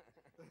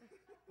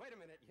 Wait a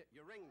minute.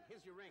 Your ring.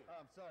 Here's your ring.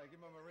 Oh, I'm sorry. Give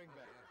me my ring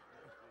back.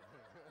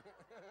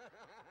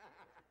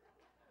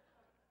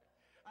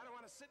 I don't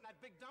want to sit in that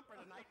big dumper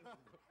tonight and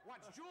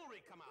watch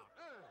jewelry come out.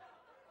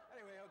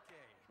 Anyway,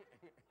 okay.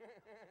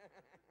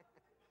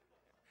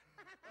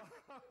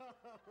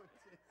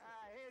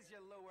 Here's your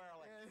Lou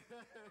Ehrlich.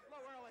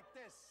 Lou Ehrlich,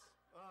 this.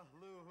 Oh,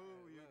 Lou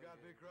Who, you got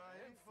me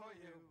crying for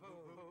you,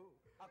 boo-hoo.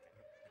 Okay.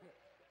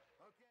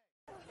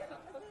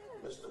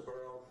 Mr.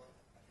 Burrow,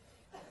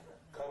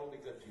 God will be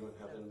good to you in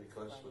heaven,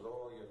 because with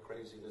all your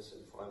craziness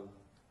and fun,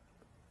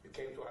 you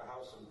came to our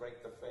house and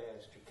break the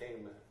fast. You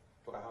came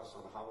to our house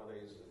on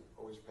holidays and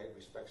always paid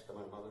respects to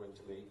my mother and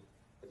to me,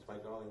 and to my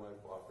darling wife,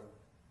 Barbara.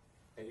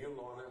 And you,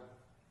 Lorna,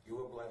 you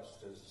were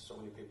blessed, as so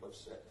many people have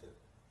said, to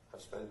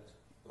have spent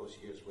those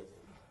years with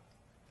you.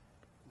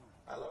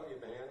 I love you,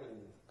 man, and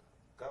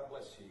God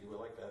bless you. You were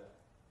like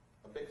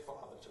a big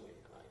father to me,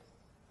 and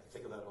I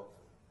think of that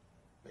often.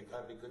 May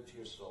God be good to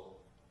your soul.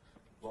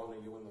 Lorna,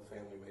 you and the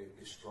family may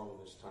be strong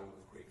in this time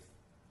of grief.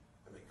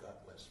 And may God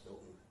bless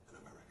Milton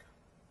and America.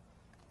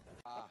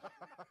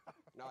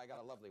 No, I got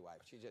a lovely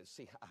wife. She just,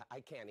 see, I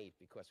can't eat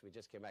because we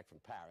just came back from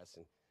Paris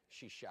and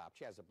she shopped.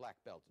 She has a black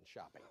belt in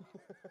shopping.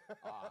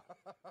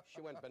 She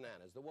went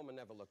bananas. The woman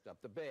never looked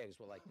up. The bags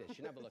were like this.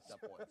 She never looked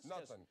up once.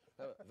 Nothing.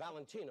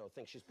 Valentino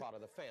thinks she's part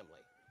of the family.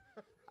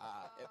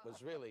 It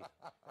was really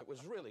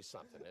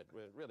something. It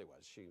really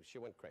was. She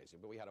went crazy.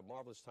 But we had a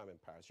marvelous time in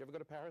Paris. You ever go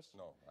to Paris?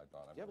 No, I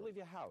don't. Do you ever leave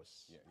your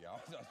house? Yeah.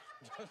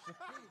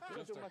 You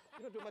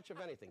don't do much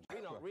of anything.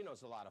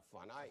 Reno's a lot of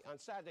fun. On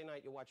Saturday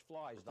night, you watch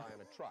flies die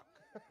in a truck.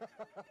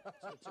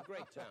 So it's a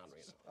great town,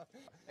 Reno.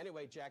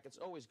 Anyway, Jack, it's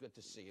always good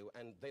to see you,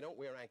 and they don't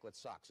wear anklet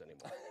socks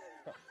anymore.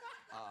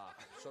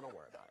 So don't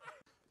worry about it.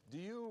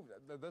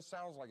 This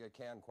sounds like a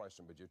canned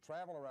question, but you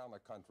travel around the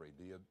country.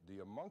 Do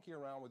you monkey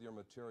around with your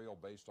material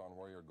based on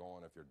where you're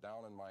going? If you're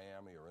down in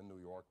Miami or in New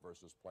York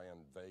versus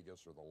playing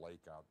Vegas or the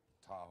lake out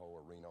Tahoe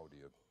or Reno, do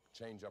you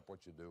change up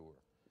what you do? Or?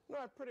 No,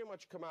 I pretty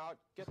much come out,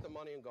 get the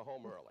money, and go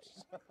home early.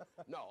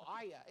 No,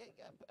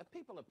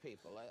 people are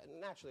people.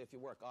 Naturally, if you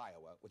work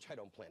Iowa, which I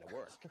don't plan to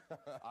work,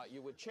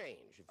 you would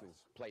change. If you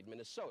played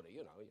Minnesota,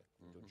 you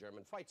do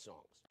German fight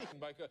songs.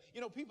 Mike,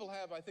 people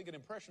have, I think, an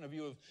impression of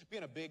you of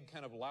being a big,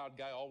 kind of loud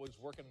guy, always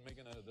working,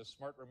 making the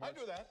smart remarks. I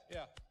do that.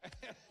 Yeah.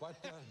 But,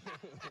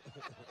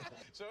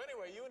 so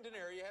anyway, you and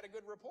Daenerys, you had a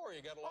good rapport.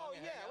 You got along. Oh,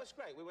 yeah, it was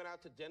great. We went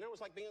out to dinner. It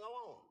was like being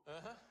alone.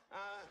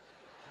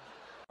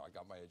 I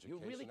got my education.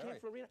 You really came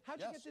from Reno? How'd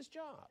you get this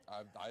job?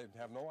 I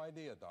have no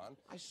idea, Don.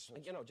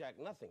 Jack,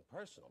 nothing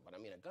personal, but I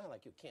mean, a guy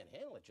like you can't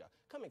handle a job.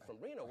 Coming from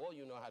Reno, all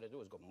you know how to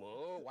do is go,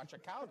 moo, watch a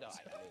cow die.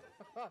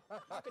 I mean,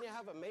 how can you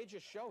have a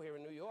major show here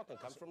in New York and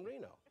come from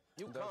Reno?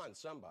 You con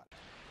somebody.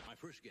 My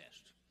first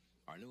guest,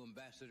 our new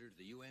ambassador to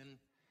the UN,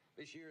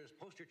 this year's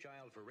poster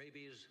child for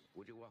rabies.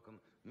 Would you welcome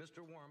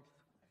Mr. Warmth,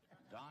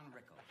 Don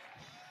Rickles.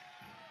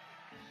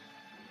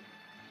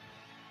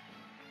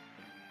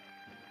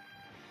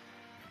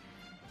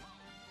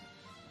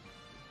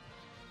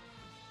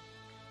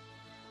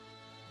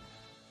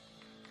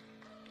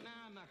 Nah,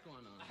 I'm not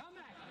going on. Come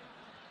back.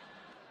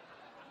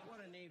 What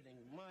an evening,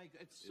 Mike.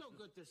 It's so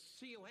good to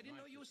see you. I didn't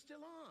know you were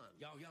still on.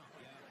 Yeah.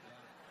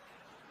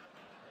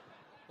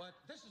 But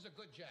this is a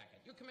good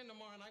jacket. You come in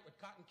tomorrow night with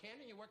cotton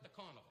candy and you work the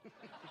carnival.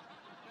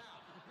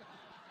 Now,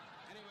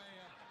 anyway,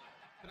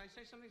 Did I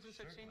say something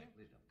since I've seen you?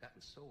 I've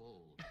gotten so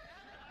old.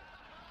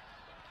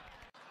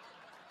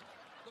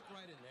 Look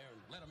right in there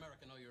and let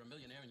America know you're a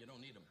millionaire and you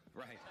don't need them.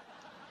 Right.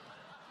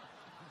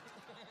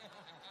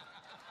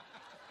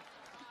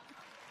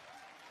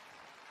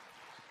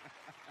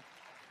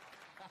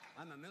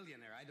 I'm a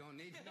millionaire. I don't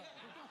need you. No,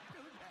 don't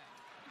do that.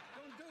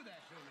 Don't do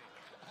that to me.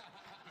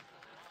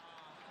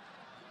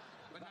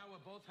 But now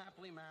we're both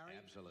happily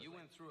married. Absolutely. You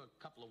went through a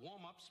couple of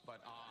warm-ups,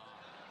 but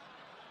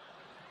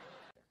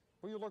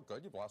Well, you look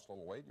good. You've lost a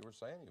little weight, you were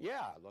saying.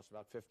 Yeah, I lost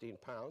about 15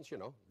 pounds, you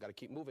know. Got to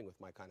keep moving with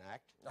my kind of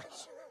act.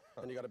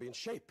 And you got to be in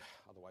shape,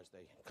 otherwise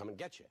they come and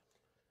get you.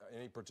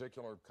 Any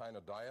particular kind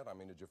of diet? I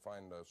mean, did you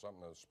find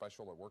something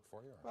special that worked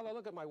for you? Well, I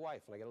look at my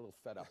wife and I get a little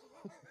fed up.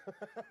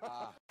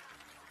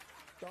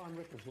 Don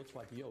Rickles looks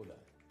like Yoda.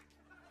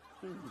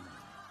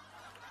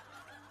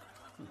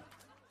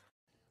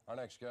 Our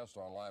next guest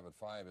on Live at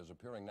 5 is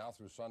appearing now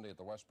through Sunday at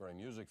the Westbury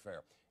Music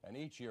Fair. And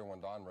each year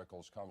when Don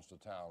Rickles comes to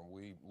town,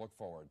 we look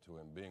forward to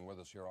him being with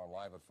us here on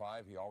Live at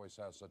 5. He always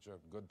has such a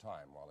good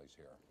time while he's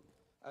here.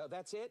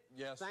 That's it?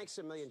 Yes. Thanks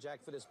a million,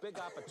 Jack, for this big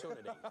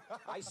opportunity.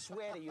 I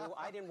swear to you,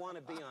 I didn't want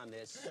to be on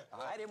this.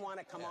 I didn't want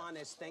to come on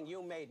this thing.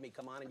 You made me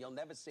come on, and you'll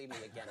never see me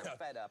again. I'm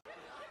fed up.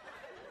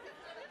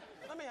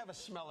 let me have a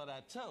smell of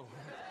that, too.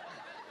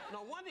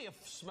 No wonder you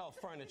smell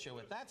furniture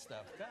with that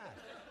stuff. God.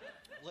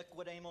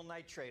 Liquid amyl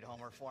nitrate,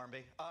 Homer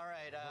Formby. All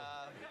right,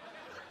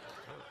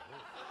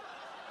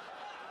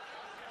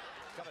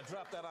 Gotta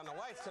drop that on the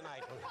wife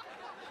tonight.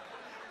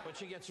 When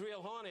she gets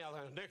real horny, I'll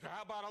Nick,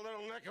 how about a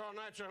little nickel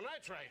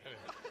nitrate?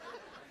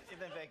 You've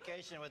been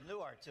vacationing with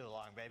Newark too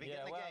long, baby.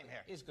 Get in the game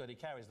here. He's good. He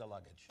carries the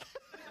luggage.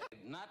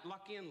 Not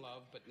lucky in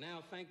love, but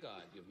now, thank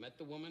God, you've met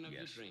the woman of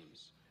your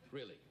dreams.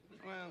 Really.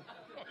 Well,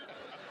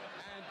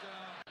 and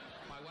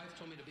my wife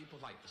told me to be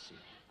polite this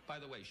evening. By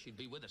the way, she'd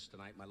be with us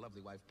tonight, my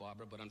lovely wife,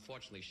 Barbara, but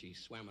unfortunately she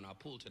swam in our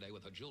pool today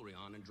with her jewelry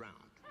on and drowned.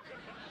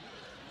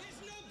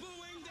 There's no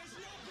booing. There's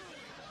no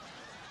booing.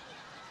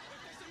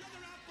 If there's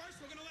another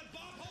outburst, we're going to let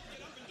Bob Hope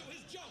get up and do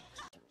his joke.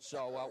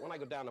 So when I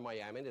go down to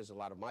Miami, there's a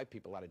lot of my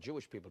people, a lot of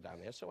Jewish people down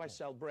there, so I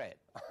sell bread.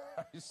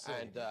 I see.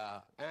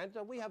 And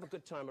we have a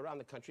good time around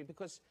the country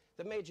because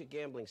the major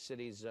gambling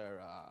cities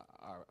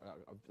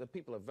the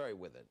people are very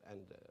with it.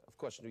 And, of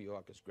course, New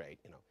York is great,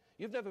 you know.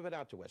 You've never been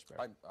out to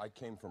Westbury? I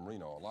came from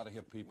Reno. A lot of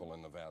hip people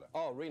in Nevada.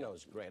 Oh,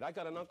 Reno's great. I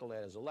got an uncle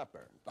there as a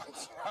leper.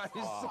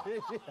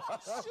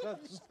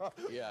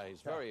 Yeah,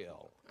 he's very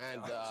ill.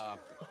 And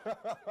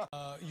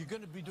you're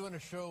going to be doing a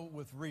show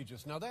with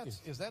Regis. Now,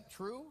 is that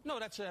true? No,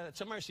 it's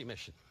a mercy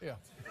mission. Yeah.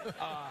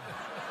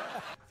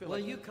 Well,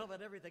 you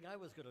covered everything I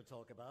was going to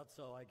talk about,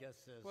 so I guess...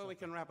 Well, we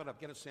can wrap it up.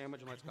 Get a sandwich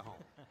and let's go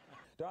home.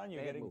 Don,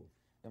 you're Bad getting... move.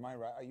 Am I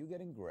right? Are you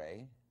getting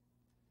gray?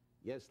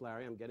 yes,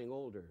 Larry, I'm getting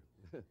older.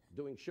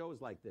 Doing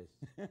shows like this.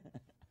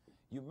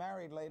 You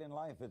married late in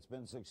life. It's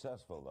been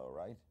successful, though,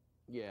 right?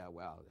 Yeah,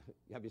 well,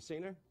 have you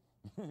seen her?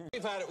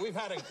 We've had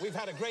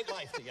a great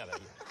life together.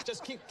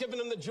 Just keep giving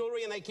them the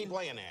jewelry and they keep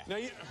laying there. Now,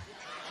 you...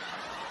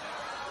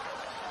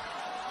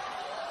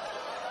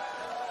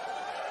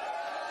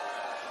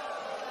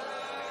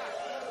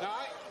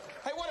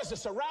 Hey, what is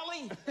this, a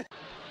rally?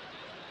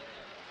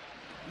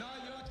 No,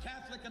 you're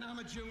Catholic and I'm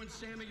a Jew, and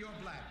Sammy, you're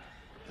black.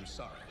 I'm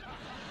sorry.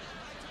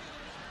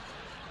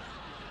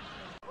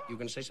 You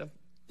gonna say something?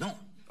 No.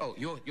 Oh,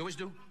 you always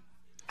do?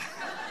 I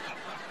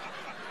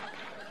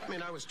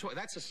mean,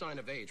 that's a sign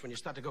of age when you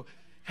start to go,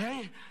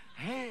 hey,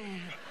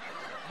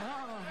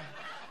 oh,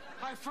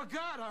 I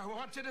forgot I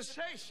wanted to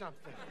say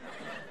something.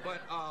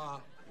 But,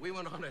 we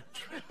went on a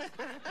trip.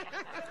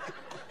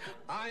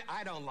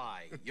 I don't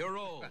lie. You're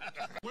old.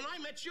 When I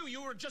met you,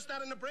 you were just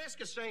out of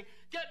Nebraska saying,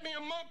 get me a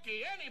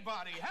monkey,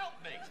 anybody, help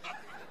me.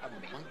 A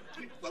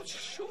monkey? Well,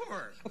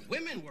 sure.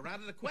 Women were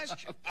out of the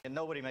question. And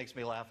nobody makes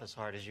me laugh as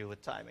hard as you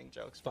with timing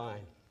jokes.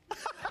 Fine.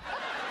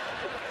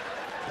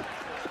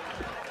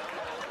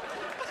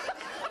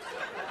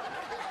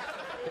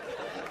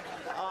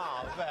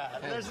 Oh,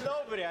 man. There's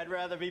nobody I'd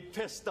rather be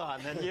pissed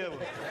on than you.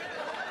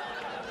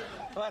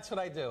 Well, that's what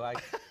I do. I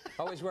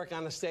always work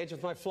on the stage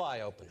with my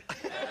fly open.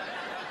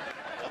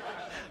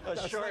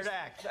 A short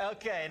act.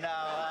 Okay,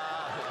 now,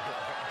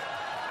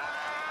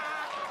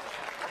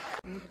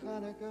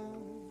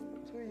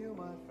 Hanukkah to you,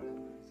 my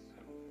friends.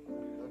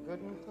 A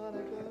good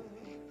Hanukkah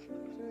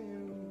to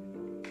you.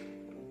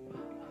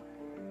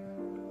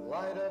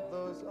 Light up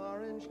those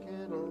orange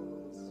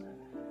candles.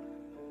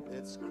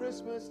 It's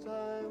Christmas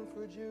time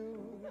for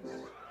Jews.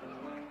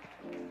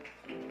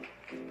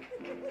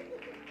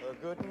 A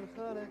good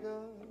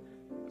Hanukkah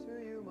to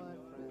you, my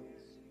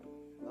friends.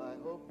 I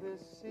hope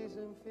this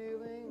season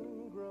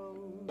feeling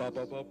grows.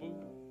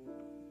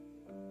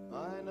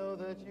 I know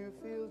that you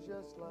feel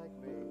just like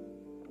me,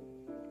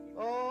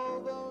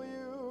 although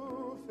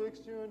you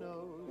fixed your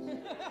nose.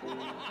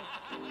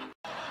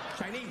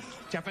 Chinese,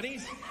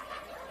 Japanese,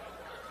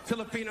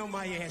 Filipino,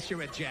 my ass,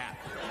 you're a Jap.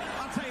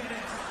 I'll tell you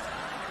this.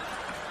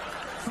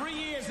 3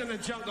 years in the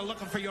jungle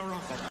looking for your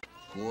uncle.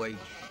 Boy,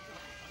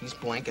 these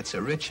blankets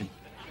are itching.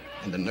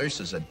 And the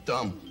nurses are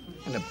dumb.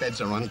 And the beds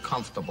are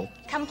uncomfortable.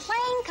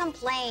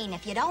 Complain.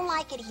 If you don't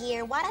like it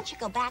here, why don't you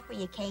go back where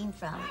you came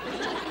from?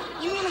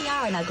 You really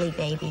are an ugly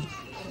baby.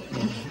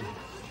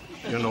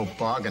 You're no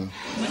bargain.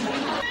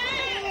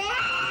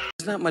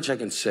 There's not much I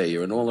can say.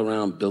 You're an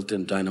all-around,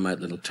 built-in dynamite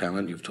little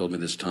talent. You've told me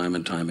this time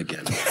and time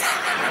again.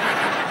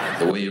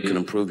 The way you can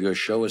improve your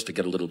show is to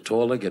get a little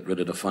taller, get rid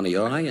of the funny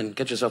eye, and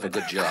get yourself a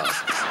good job.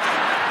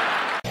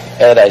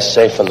 Ed, I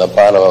say from the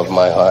bottom of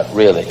my heart,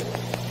 really,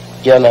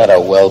 you're not a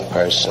well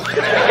person.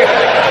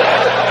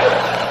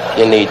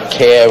 You need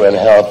care and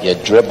help. You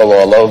dribble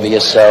all over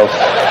yourself.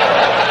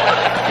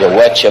 You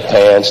wet your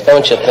pants.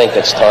 Don't you think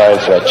it's time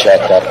for a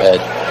checkup,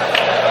 Ed?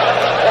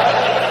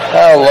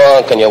 How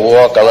long can you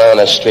walk around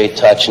the street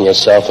touching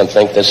yourself and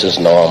think this is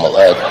normal,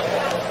 Ed?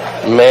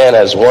 Man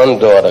has one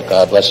daughter,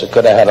 God bless her.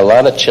 Could have had a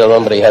lot of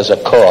children, but he has a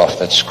cough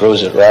that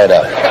screws it right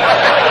up.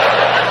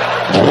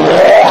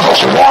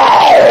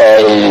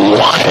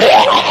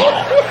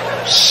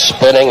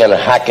 Spitting and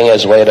hacking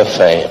his way to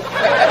fame.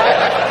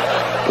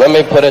 Let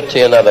me put it to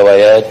you another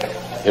way,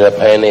 Ed. You're a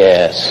pain in the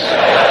ass.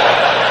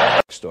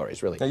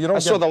 Stories, really. Now, you don't I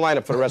saw the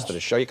lineup for the rest of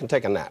the show. You can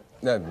take a nap.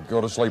 Yeah, go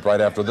to sleep right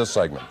after this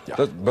segment.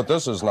 Yeah. But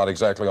this is not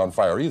exactly on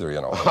fire either,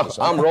 you know.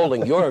 I'm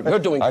rolling. You're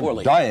doing poorly.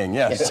 I'm dying,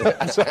 yes.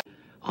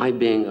 I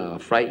being a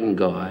frightened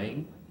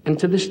guy, and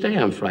to this day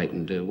I'm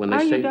frightened when they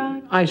Are say, you,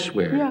 Don? I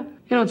swear. Yeah.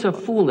 You know, it's a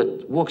fool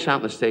that walks out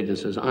on the stage and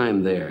says,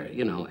 I'm there.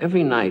 You know,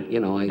 every night, I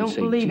Don't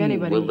say, believe gee,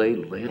 anybody. will they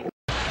live?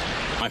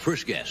 My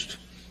first guest,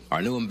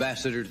 our new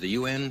ambassador to the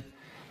UN,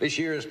 this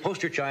year's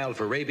poster child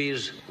for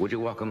rabies. Would you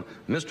welcome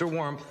Mr.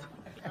 Warmth,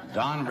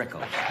 Don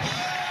Rickles.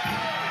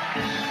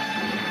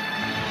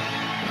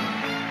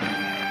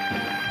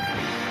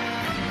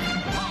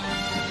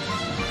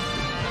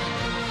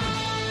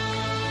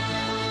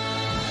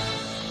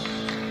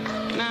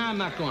 Nah, I'm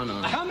not going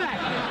on. Come back.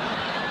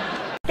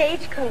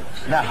 Stagecoach.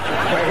 Now,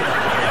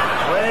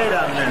 wait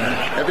a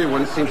minute.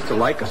 Everyone seems to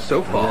like us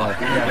so far.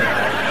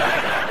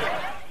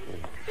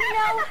 You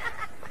know,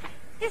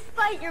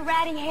 despite your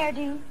ratty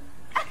hairdo,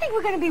 I think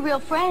we're going to be real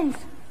friends.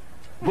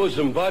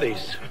 Bosom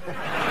buddies.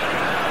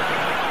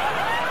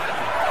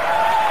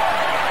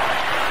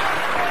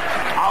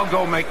 I'll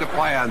go make the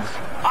plans.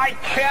 I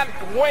can't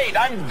wait.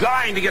 I'm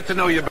dying to get to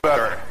know you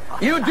better.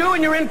 You do,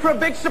 and you're in for a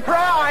big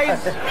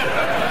surprise.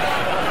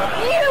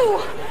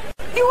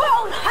 You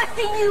old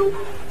hussy, you!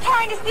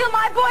 Trying to steal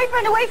my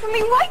boyfriend away from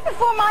me right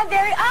before my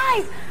very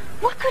eyes.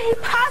 What could he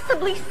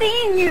possibly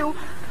see in you?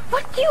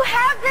 What do you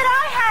have that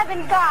I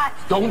haven't got?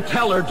 Don't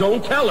tell her.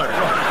 Don't tell her.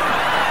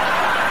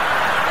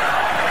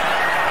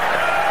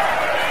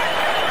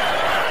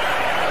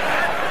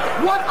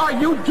 What are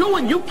you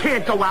doing? You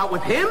can't go out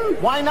with him.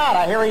 Why not?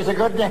 I hear he's a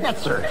good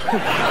dancer.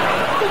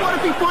 Well, what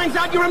if he finds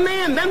out you're a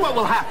man? Then what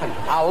will happen?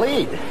 I'll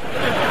lead.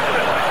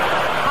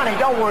 Honey,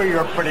 don't worry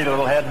your pretty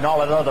little head and all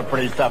that other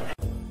pretty stuff.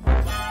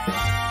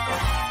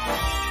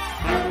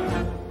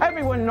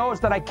 Everyone knows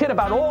that I kid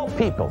about all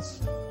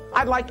peoples.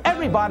 I'd like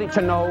everybody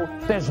to know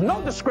there's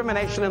no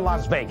discrimination in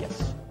Las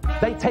Vegas.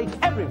 They take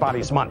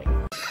everybody's money.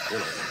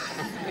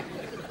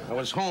 I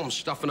was home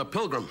stuffing a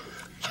pilgrim.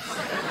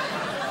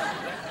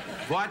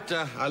 But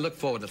I look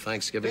forward to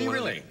Thanksgiving. Do you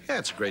really? Yeah,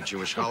 it's a great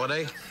Jewish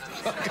holiday.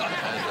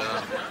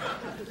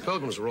 And,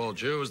 pilgrims were all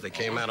Jews. They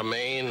came out of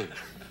Maine.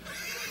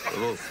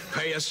 Little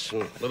payas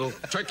and little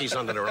turkeys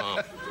under their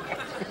arm.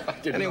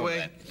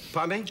 Anyway,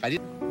 pardon me?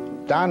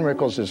 Don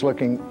Rickles is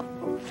looking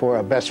for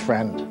a best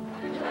friend.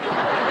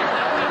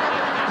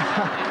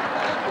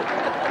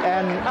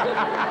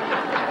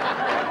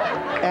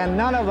 and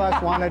none of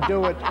us want to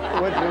do it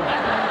with you.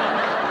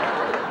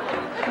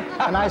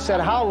 And I said,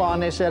 how long?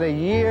 They said, a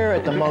year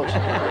at the most.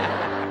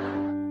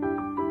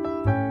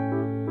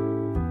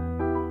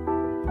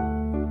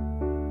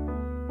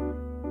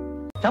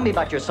 Tell me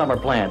about your summer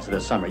plans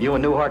this summer. You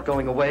and Newhart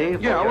going away?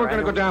 Yeah, we're going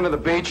to go down to the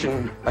beach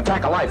and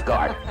attack a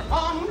lifeguard.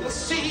 On the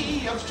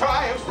sea of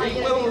triumphs we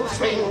will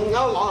swing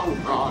along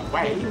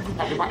Broadway.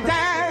 Everybody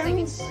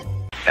dance.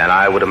 And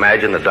I would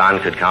imagine that Don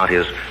could count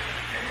his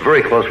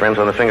very close friends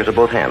on the fingers of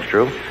both hands,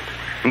 true?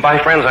 And by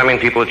friends, I mean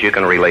people that you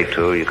can relate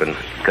to, you can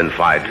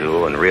confide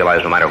to, and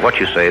realize no matter what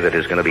you say that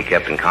is going to be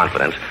kept in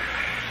confidence.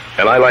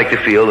 And I like to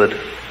feel that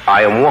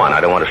I am one,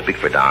 I don't want to speak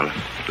for Don,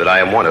 that I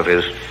am one of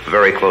his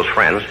very close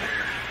friends.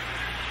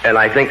 And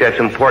I think that's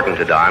important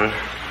to Don,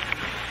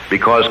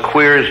 because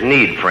queers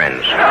need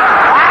friends.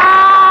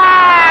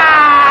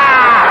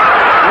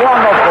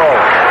 Wonderful.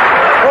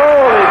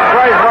 Holy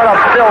Christ, what a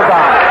Bill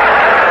Don.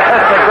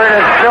 That's the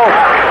greatest joke.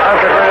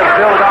 That's the greatest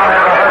Bill Don I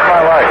ever heard in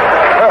my life.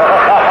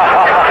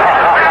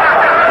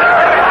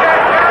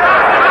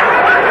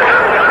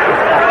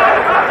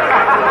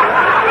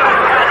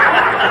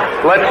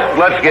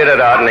 Let's get it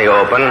out in the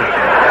open.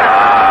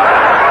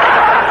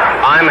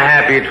 I'm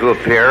happy to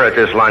appear at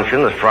this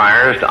luncheon with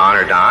Friars to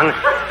honor Don,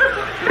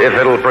 if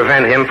it'll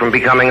prevent him from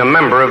becoming a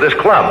member of this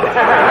club.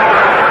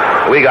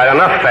 We got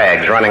enough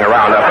fags running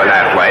around up in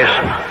that place.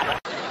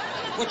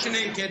 What's your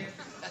name, kid?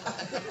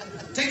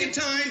 Take your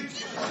time.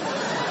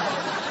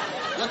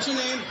 What's your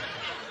name?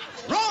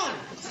 Wrong!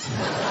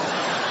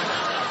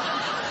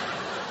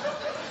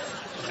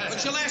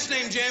 What's your last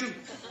name, Jim?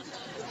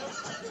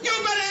 You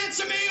better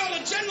answer me or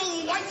the general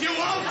will wipe you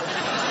out.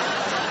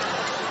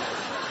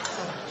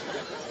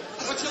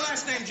 What's your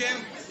last name,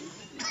 Jim?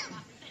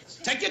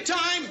 Take your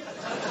time.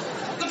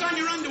 Look on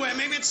your underwear.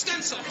 Maybe it's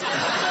stencil.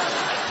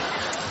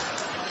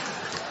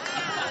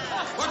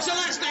 What's your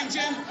last name,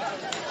 Jim?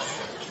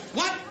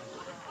 What?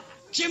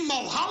 Jim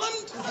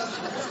Mulholland?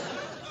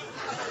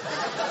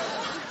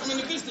 I'm in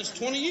the business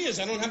 20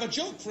 years. I don't have a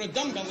joke for a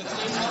dumbbell that's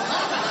named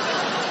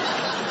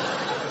Mulholland.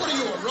 What are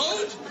you, a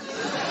road?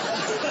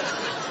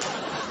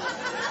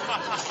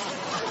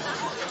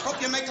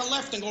 Hope you make a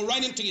left and go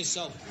right into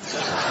yourself.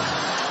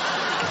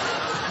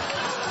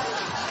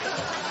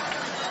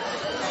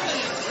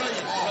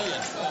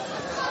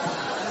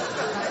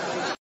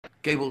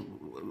 Gable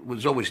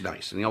was always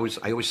nice, and I always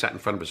sat in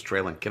front of his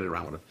trailer and kidded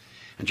around with him.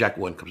 And Jack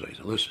Warden comes over and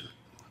said, listen,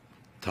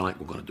 tonight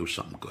we're going to do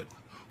something good.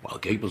 While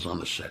Gable's on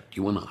the set,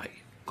 you and I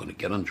are going to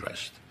get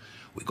undressed.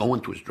 We go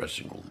into his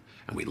dressing room,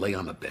 and we lay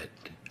on the bed,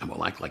 and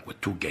we'll act like we're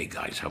two gay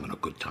guys having a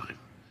good time.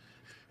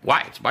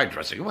 Why? It's my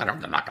dressing room. I'm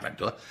not going to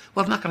do it.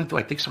 Well, I'm not going to do it.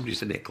 I think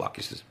somebody's in there, Clark.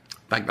 He says,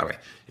 thank God.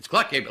 It's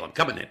Clark Gable. I'm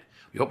coming in.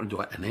 We open the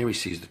door, and there he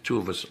sees the two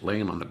of us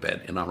laying on the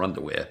bed in our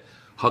underwear,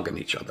 hugging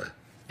each other.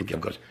 And Gable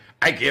goes,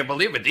 I can't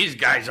believe it. These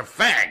guys are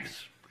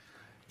fags.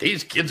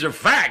 These kids are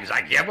fags.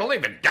 I can't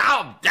believe it.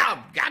 Down. God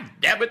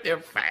damn it, they're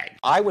fags.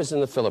 I was in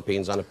the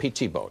Philippines on a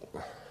PT boat,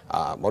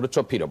 motor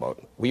torpedo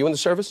boat. Were you in the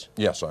service?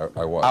 Yes, I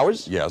was.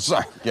 Ours? Yes,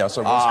 yes,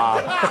 I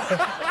was.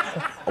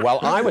 Well,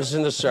 I was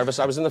in the service.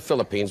 I was in the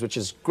Philippines, which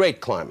is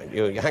great climbing.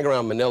 You hang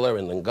around Manila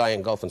and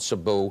Lingayen Gulf and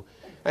Cebu,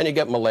 and you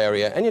get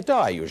malaria, and you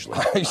die usually.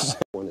 I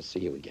want to see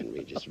you again,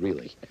 Regis,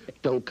 really.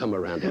 Don't come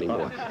around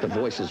anymore. The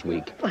voice is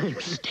weak.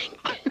 You stink.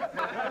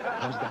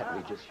 How's that,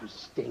 Regis? You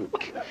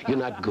stink. You're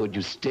not good,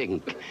 you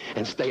stink.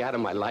 And stay out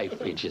of my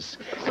life, Regis.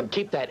 And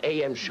keep that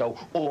AM show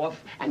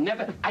off. And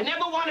I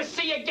never want to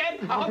see you again.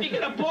 I hope you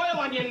get a boil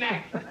on your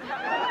neck.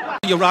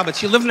 You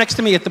Roberts, you live next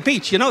to me at the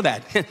beach. You know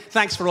that.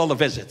 Thanks for all the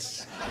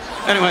visits.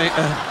 Anyway,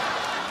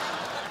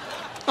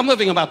 I'm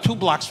living about 2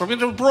 blocks from you.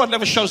 The broad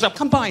never shows up.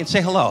 Come by and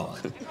say hello.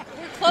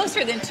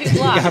 Closer than 2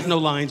 blocks. You have no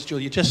lines,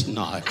 Julia. Just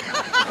nod.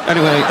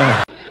 Anyway,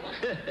 I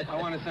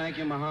want to thank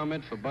you,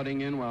 Muhammad, for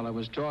butting in while I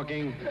was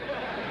talking.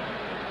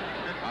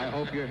 I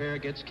hope your hair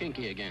gets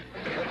kinky again.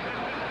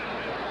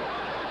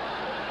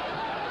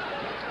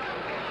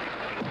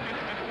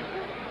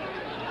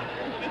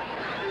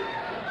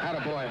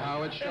 Attaboy,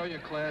 Howard. Show your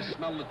class.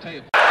 Smell the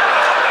table.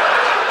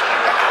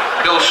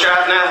 Bill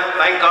Shatner,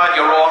 thank God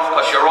you're off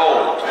because you're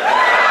old.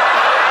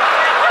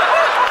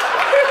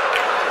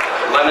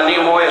 Leonard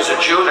Nimoy is a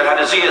Jew that had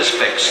his ears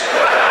fixed.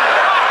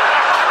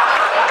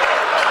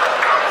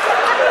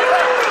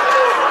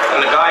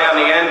 And the guy on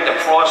the end,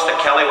 DeFrost,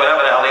 Kelly,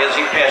 whatever the hell he is,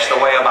 he passed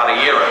away about a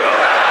year ago.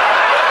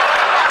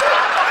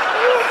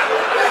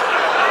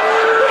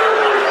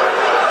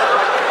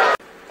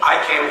 I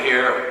came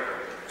here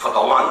for the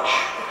lunch.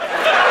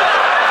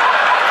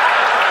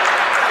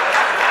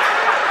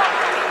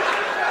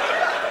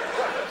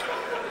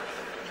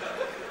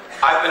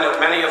 I've been at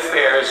many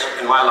affairs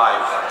in my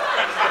life.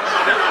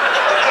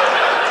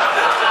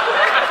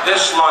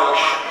 This lunch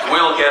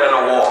will get an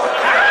award.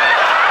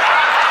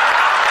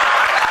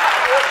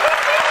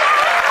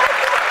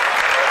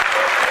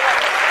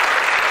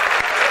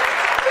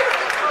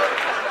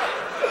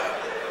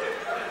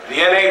 The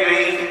NAB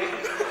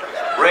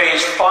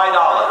raised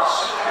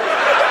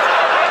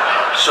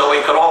 $5 so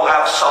we could all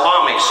have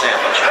salami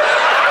sandwiches.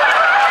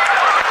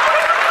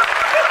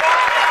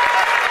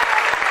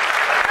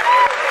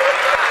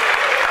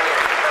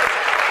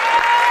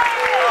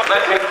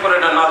 Let me put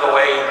it another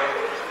way.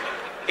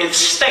 It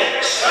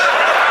stinks.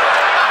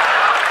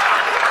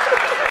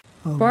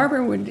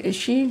 Barbara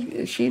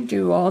she'd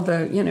do all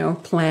the,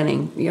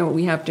 planning.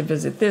 We have to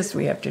visit this,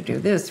 we have to do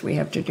this, we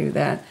have to do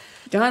that.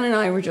 Don and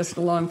I were just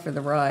along for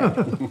the ride.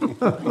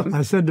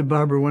 I said to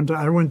Barbara one time,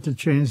 I went to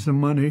change some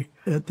money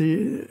at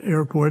the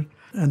airport,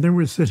 and they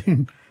were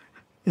sitting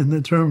in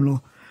the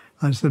terminal.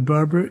 I said,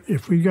 Barbara,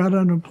 if we got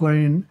on a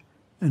plane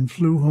and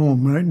flew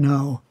home right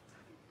now,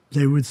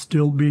 they would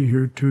still be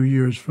here 2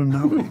 years from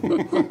now.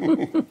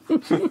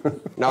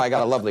 No, I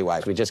got a lovely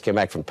wife. We just came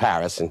back from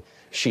Paris, and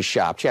she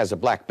shopped. She has a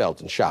black belt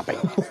in shopping.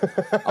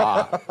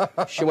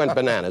 She went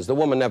bananas. The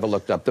woman never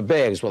looked up. The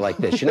bags were like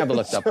this. She never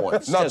looked up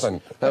once. Nothing.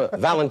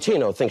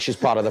 Valentino thinks she's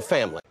part of the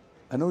family.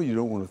 I know you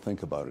don't want to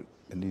think about it,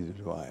 and neither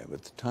do I,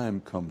 but the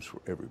time comes for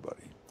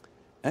everybody.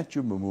 At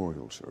your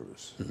memorial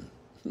service.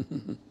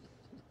 Did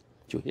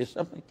you hear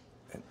something?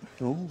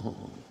 No.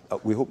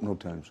 We hope no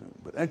time soon.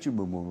 But at your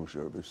memorial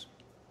service,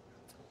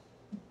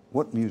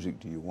 what music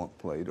do you want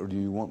played, or do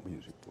you want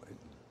music played?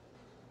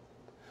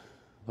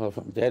 Well, if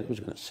I'm dead,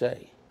 who's going to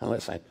say?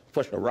 Unless I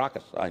push a rock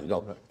aside and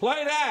go,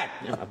 play that!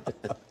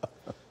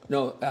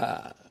 No,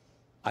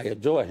 I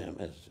adore him,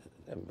 as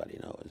everybody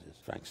knows. It's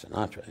Frank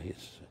Sinatra.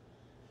 He's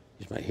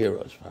my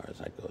hero as far as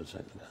that goes.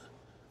 And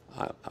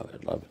I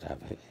would love to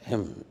have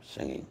him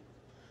singing.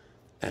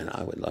 And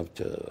I would love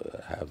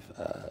to have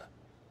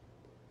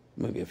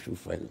maybe a few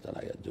friends that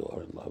I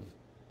adore and love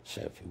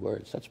say a few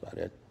words. That's about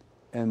it.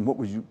 And what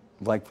would you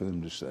like for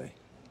them to say?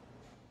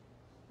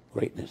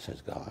 Greatness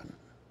has gone.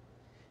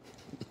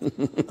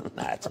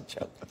 That's a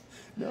joke.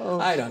 No,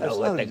 I don't know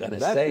what they're going to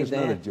say. That is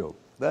not a joke.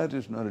 That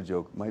is not a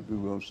joke. It might be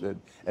well said.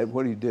 And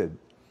what he did,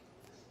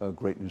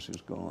 greatness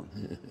is gone.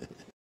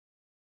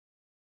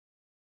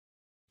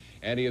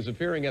 And he is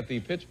appearing at the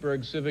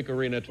Pittsburgh Civic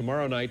Arena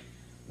tomorrow night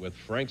with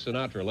Frank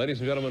Sinatra. Ladies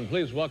and gentlemen,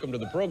 please welcome to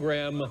the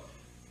program,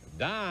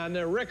 Don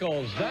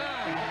Rickles.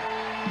 Don!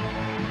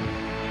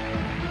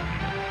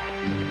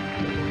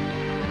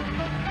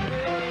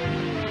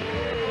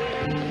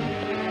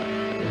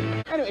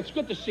 Anyway, it's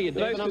good to see you,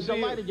 David. Nice I'm to see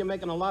delighted you're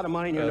making a lot of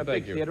money and you're in a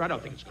big thank you. theater. I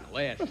don't think it's going to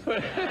last.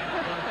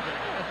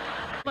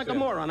 Like a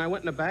moron. I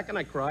went in the back and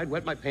I cried,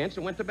 wet my pants,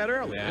 and went to bed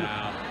early.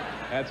 Now,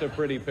 that's a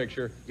pretty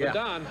picture. Yeah. But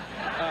Don,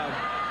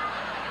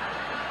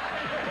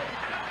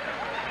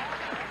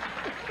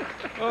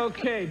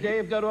 Okay,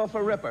 Dave got off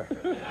a ripper.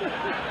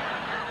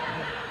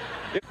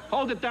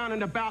 Hold it down in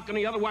the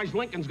balcony, otherwise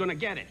Lincoln's going to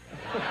get it.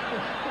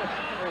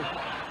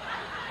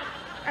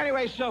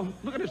 Anyway, so,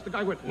 look at this. The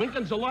guy went,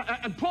 Lincoln's alive.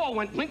 And Paul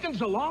went,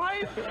 Lincoln's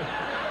alive?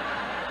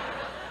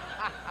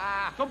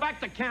 Go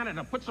back to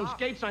Canada, put some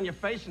skates on your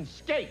face and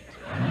skate.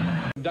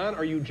 Don,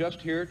 are you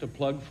just here to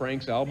plug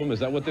Frank's album? Is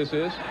that what this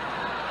is?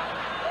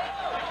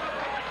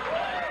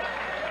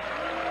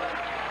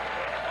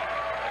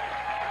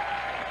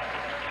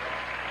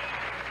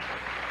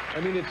 I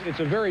mean, it's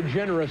a very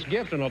generous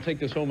gift, and I'll take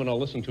this home and I'll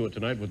listen to it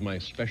tonight with my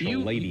special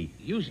lady.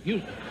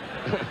 The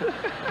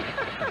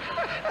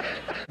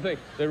thing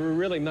that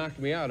really knocked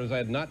me out is I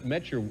had not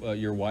met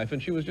your wife,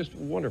 and she was just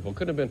wonderful.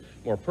 Couldn't have been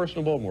more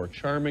personable, more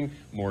charming,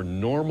 more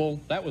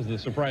normal. That was the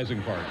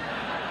surprising part.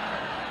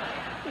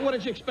 What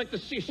did you expect to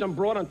see? Some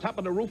broad on top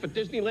of the roof at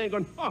Disneyland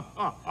going, ha,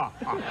 ha, ha,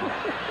 ha,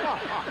 ha,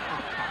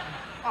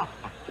 ha.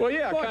 Well,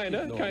 yeah, kind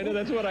of.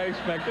 That's what I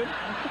expected.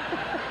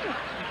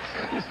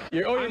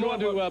 You're going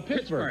to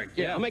Pittsburgh.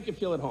 Yeah, I'll make you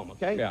feel at home,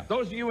 okay? Yeah.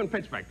 Those of you in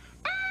Pittsburgh.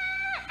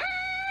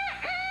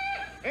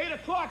 8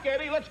 o'clock,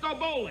 Eddie. Let's go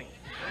bowling.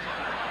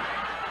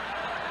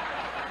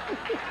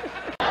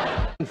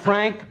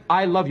 Frank,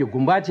 I love you.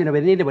 Gumbaci na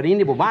venire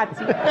varini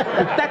bubazzi.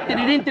 Tatti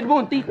di rinti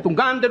bunti,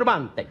 tungande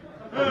rubante.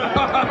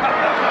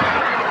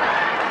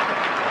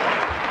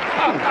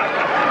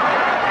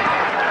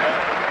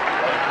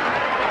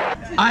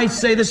 I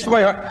say this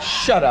way,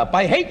 shut up.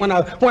 I hate when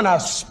a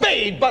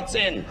spade butts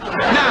in.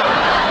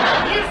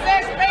 Now. You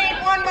say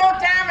spade one more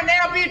time and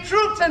there'll be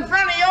troops in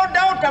front of your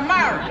door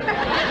tomorrow.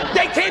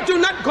 They can't do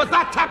nothing because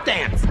I tap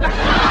dance.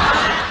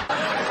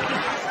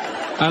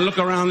 I look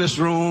around this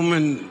room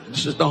and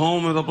this is the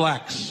home of the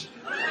blacks.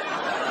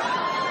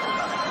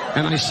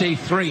 And I say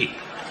 3.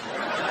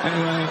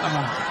 Anyway,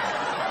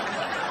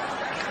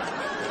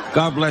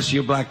 God bless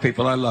you black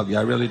people. I love you.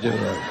 I really do.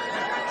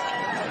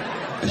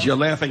 As you're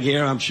laughing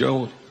here, I'm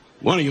sure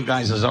one of you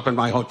guys is up in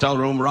my hotel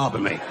room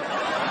robbing me.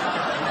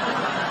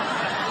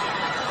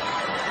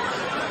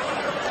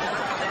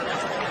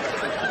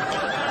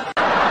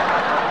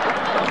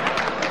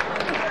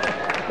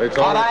 They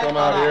told me to come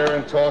out here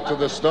and talk to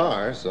the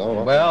stars,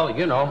 so... Well,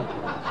 you know,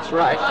 that's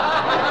right.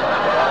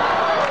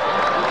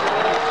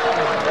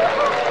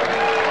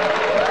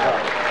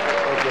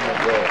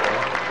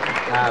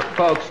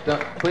 Folks,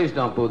 please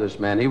don't boo this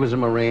man. He was a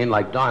Marine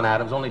like Don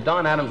Adams, only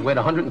Don Adams weighed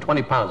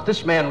 120 pounds.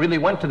 This man really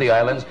went to the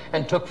islands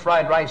and took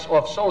fried rice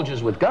off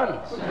soldiers with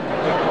guns.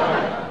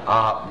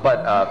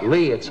 But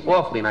Lee, it's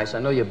awfully nice. I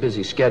know your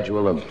busy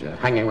schedule of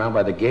hanging around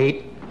by the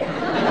gate.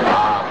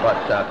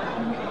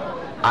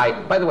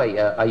 By the way,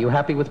 are you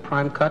happy with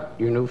Prime Cut,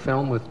 your new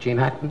film with Gene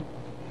Hackman?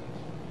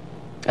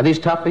 Are these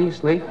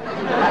toughies, Lee?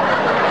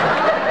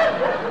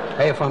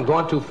 Hey, if I'm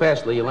going too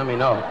fast, Lee, you let me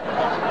know.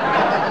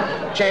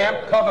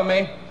 Champ, cover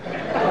me.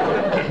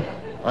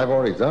 I've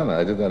already done it.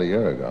 I did that a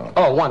year ago.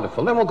 Oh,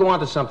 wonderful. Then we'll go on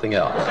to something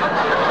else.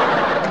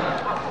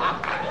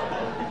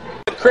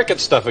 Cricket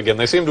stuff again.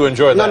 They seem to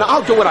enjoy that. No,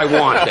 I'll do what I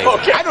want, David.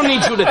 Okay. I don't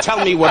need you to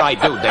tell me what I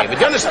do, David.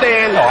 You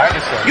understand? No, I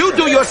understand. You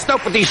do your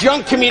stuff with these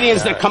young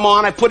comedians that come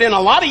on. I put in a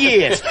lot of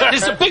years.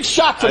 This is a big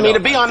shot for me to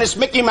be on this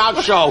Mickey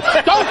Mouse show.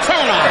 Don't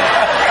turn on me.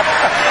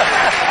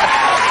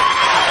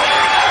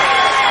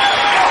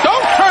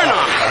 Don't turn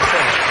on me.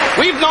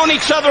 We've known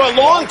each other a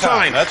long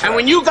time. That's right. And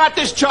when you got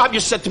this job,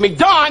 you said to me,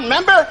 Don,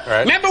 remember?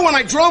 Right. Remember when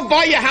I drove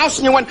by your house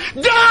and you went,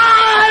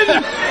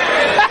 Don!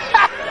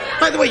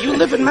 By the way, you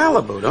live in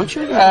Malibu, don't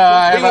you?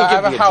 I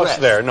have a house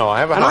there. No, I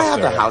have a house there.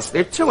 And I have a house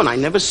there, too, and I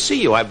never see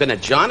you. I've been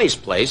at Johnny's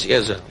place. He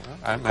has a...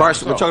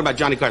 Carson, we're talking about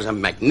Johnny Carson, a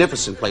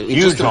magnificent place. He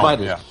just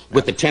invited us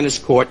with the tennis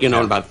court, you know,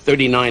 and about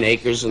 39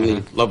 acres, and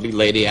the lovely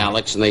lady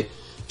Alex, and they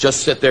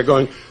just sit there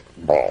going...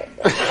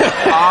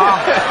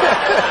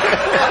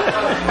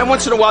 And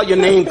once in a while, your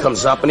name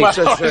comes up, and he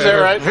says... Is that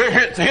right?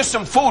 Here's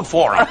some food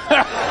for him.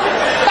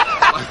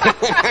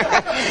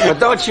 But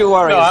don't you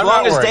worry. As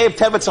long as Dave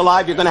Tebbett's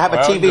alive, you're going to have a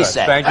TV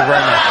set. Thank you very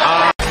much.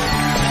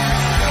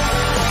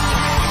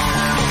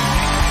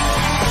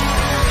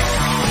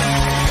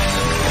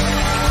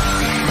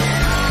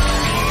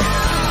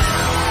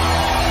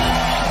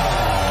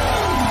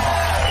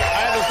 I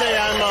have to say,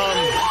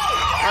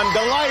 I'm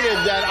I'm delighted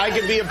that I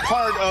could be a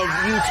part of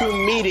you two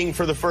meeting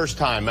for the first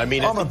time. I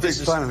mean, I'm a big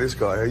fan of this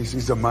guy.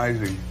 He's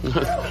amazing.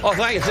 Oh,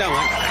 thank you so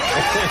much.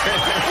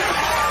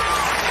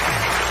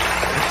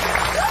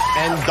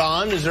 And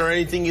Don, is there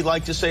anything you'd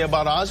like to say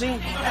about Ozzy?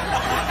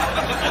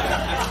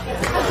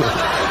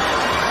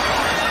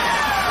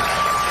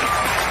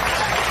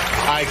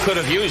 I could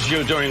have used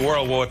you during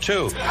World War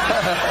II.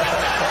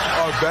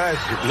 Oh, bad.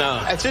 No,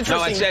 that's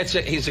interesting. No,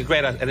 he's a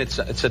great, and it's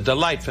a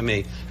delight for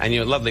me, and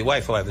your lovely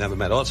wife, who I've never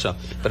met also.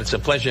 But it's a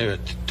pleasure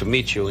to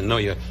meet you and know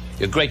your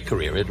great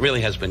career. It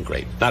really has been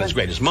great. Not as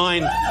great as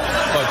mine,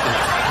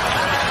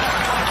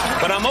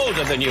 but I'm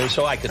older than you,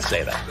 so I could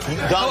say that.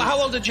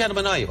 How old a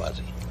gentleman are you,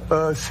 Ozzy?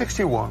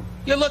 61.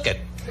 You look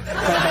it.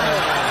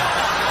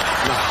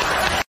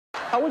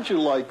 How would you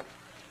like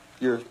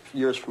your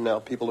years from now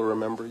people to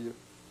remember you?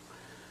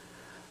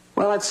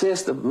 Well, I'd say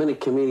it's the many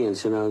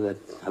comedians, that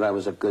I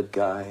was a good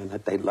guy and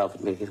that they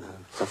loved me,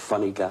 a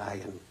funny guy,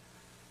 and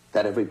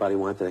that everybody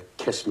wanted to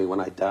kiss me when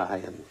I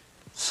die, and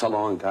so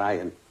long guy,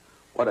 and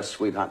what a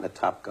sweetheart and a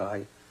top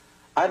guy.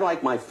 I'd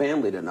like my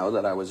family to know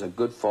that I was a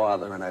good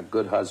father and a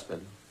good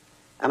husband,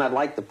 and I'd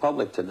like the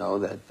public to know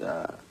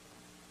that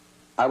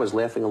I was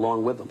laughing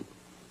along with them.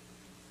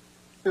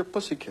 You're a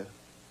pussycat.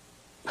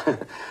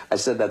 I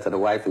said that to the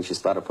wife, and she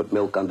started to put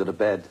milk under the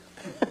bed.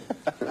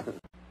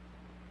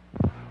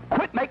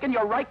 Quit making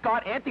your right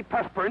guard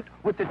antiperspirant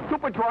with this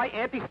super dry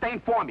anti-stain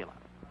formula.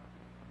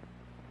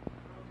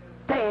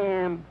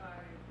 Damn.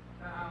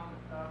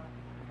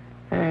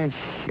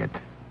 Shit.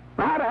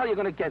 How the hell are you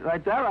going to get it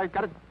right there? I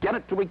got to get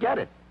it till we get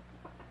it.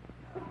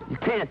 You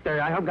can't.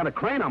 I haven't got a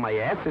crane on my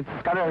ass. It's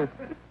got to...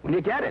 When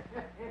you get it.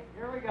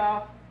 Here we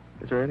go.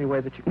 Is there any way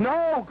that you...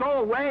 No,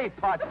 go away,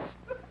 Putz.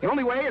 The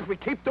only way is we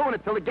keep doing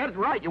it till we get it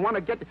right. You want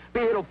to be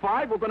here till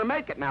 5? We're going to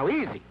make it now.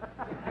 Easy.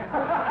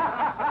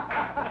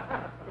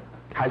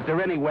 Is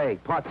there any way,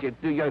 Putz?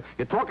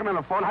 You're talking on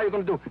the phone. How are you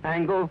going to do?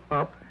 Angle,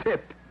 up,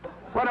 tip.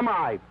 What am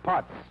I,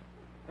 Putz?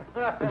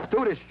 Let's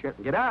do this shit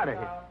and get out of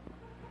here.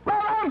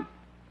 Run!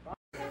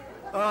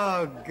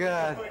 Oh,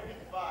 God.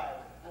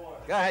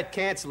 Go ahead,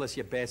 cancel us,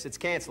 you bastards.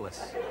 Cancel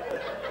us.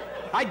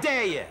 I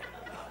dare you.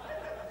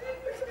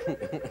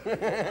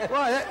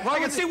 I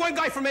can see one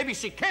guy from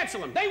ABC.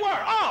 Cancel him. They were.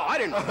 Oh, I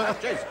didn't know that.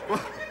 Jeez.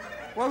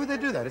 Why would they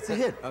do that? It's a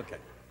hit. Okay.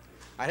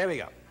 All right, here we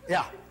go.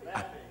 Yeah.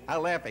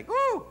 I'm laughing.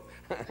 Woo!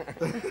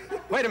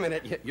 Wait a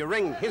minute. Your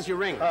ring. Here's your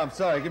ring. Oh, I'm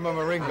sorry. Give me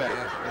my ring back.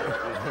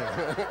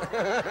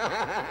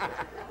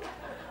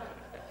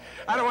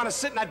 I don't want to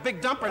sit in that big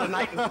dumper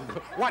tonight and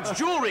watch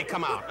jewelry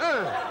come out.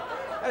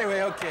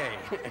 Anyway, okay.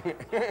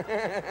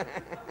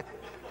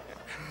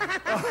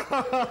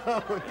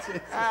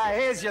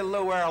 Here's your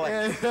Lou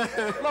Ehrlich.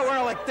 Lou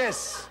Ehrlich,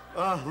 this.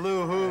 Oh,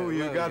 Lou who,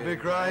 you got me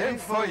crying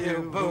for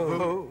you,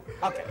 boo-hoo.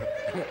 Okay.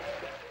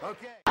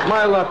 Okay.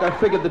 My luck, I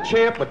figured the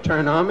champ would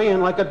turn on me,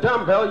 and like a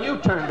dumbbell, you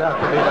turned out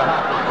to be the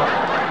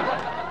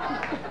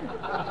hockey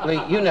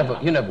player. Lee, you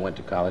never went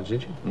to college,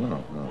 did you?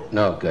 No.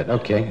 No, good.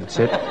 Okay, that's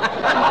it.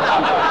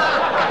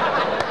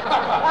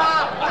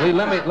 Lee,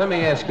 let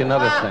me ask you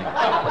another thing.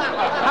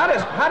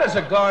 How does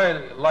a guy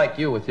like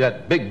you with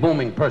that big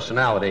booming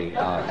personality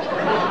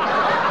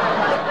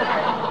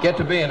get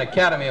to be an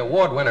Academy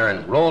Award winner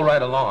and roll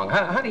right along?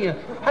 How do you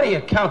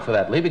account for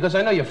that, Lee? Because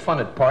I know you're fun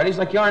at parties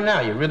like you are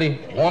now. You're really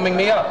warming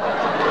me up.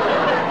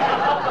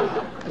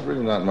 There's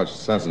really not much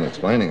sense in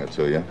explaining it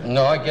to you.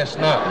 No, I guess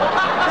not.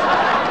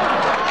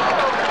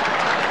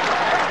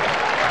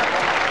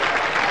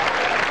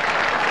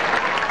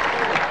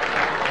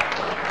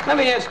 Let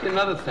me ask you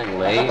another thing,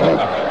 Lee.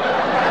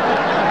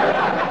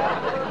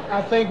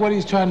 I think what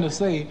he's trying to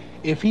say,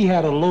 if he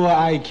had a lower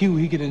IQ,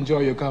 he could enjoy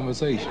your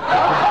conversation.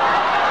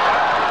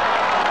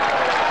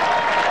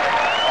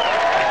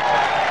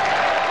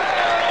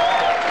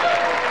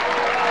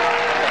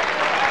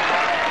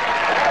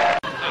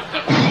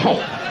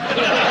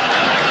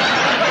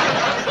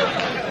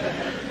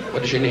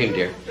 What is your name,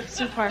 dear?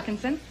 Sue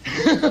Parkinson.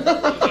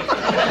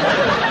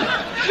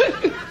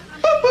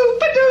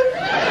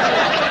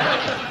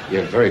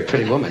 You're a very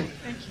pretty woman.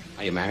 Thank you.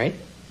 Are you married?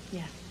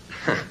 Yes.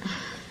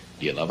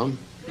 Do you love him?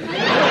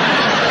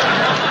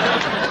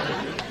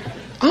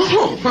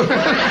 Oh!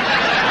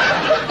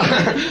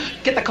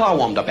 Get the car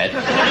warmed up, Ed.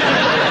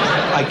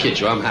 I kid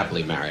you, I'm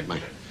happily married.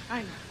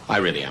 I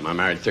really am. I'm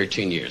married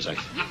 13 years.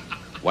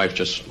 Wife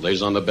just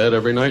lays on the bed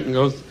every night and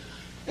goes,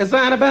 "Is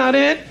that about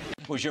it?"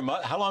 Was your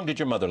how long did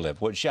your mother live?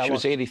 She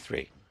was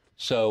 83.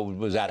 So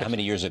was that, how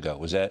many years ago?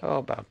 Was that? Oh,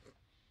 about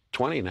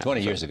 20 now.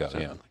 20 years ago,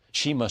 yeah.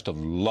 She must have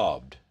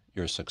loved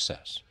your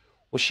success.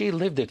 Well, she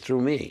lived it through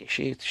me.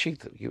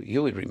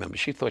 You would remember.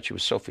 She thought she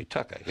was Sophie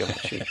Tucker.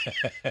 She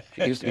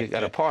used to be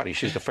at a party.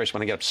 She's the first one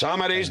to get up. Some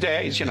of these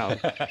days, you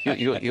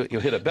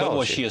hit a bell. But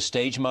was she a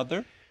stage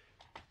mother?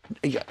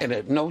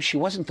 Yeah, no, she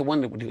wasn't the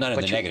one that would. Not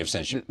in the negative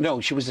sense. No,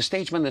 she was the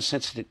stage mother in the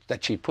sense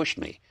that she pushed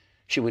me.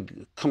 She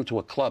would come to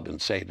a club and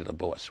say to the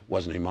boss,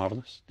 "Wasn't he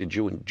marvelous? Did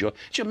you enjoy?"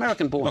 She's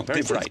American-born,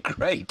 very bright.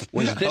 Great.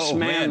 Was this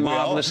man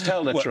marvelous?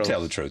 Tell the truth.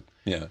 Tell the truth.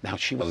 Yeah. Now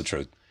she tell the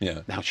truth.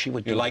 Yeah. Now she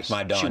would. You liked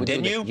my Don,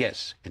 didn't you?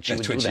 Yes, and she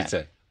That's would do what that. she'd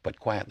say. But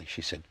quietly,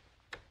 she said,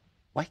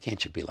 why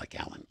can't you be like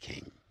Alan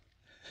King?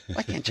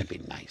 Why can't you be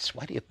nice?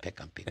 Why do you pick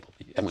on people?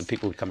 Yes. And when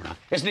people would come around,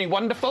 isn't he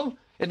wonderful?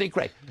 Isn't he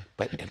great?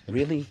 But it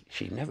really,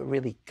 she never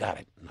really got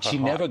it. She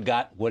never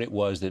got what it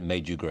was that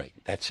made you great.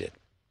 That's it.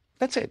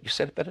 That's it. You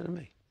said it better than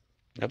me.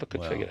 Never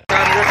could figure it out.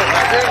 Don Rickles,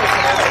 I heard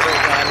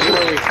this you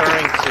were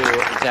referring to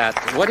that.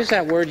 What is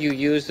that word you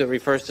use that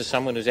refers to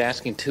someone who's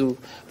asking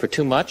for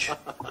too much?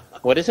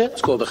 What is it?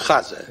 It's called a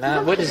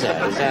chaza. What is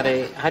that? Is that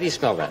a? How do you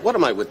spell that? What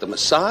am I, with the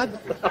Mossad?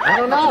 I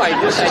don't know. I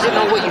didn't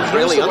know what you used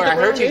Really the word. I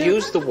heard you here?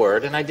 use the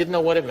word, and I didn't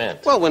know what it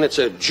meant. Well, when it's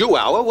a Jew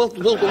hour, we'll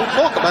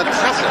talk about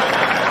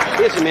chaza.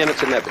 Here's a man,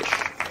 it's a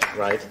nebish.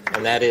 Right,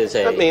 and that is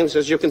a... That means,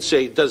 as you can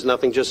see, does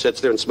nothing, just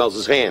sits there and smells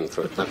his hand.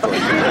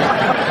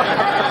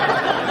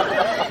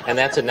 And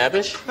that's a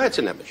nebish? That's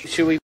a nebish.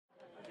 Should we...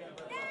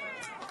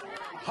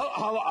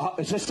 Hello,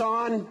 is this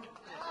on?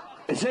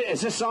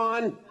 Is this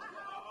on?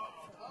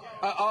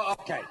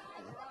 Okay.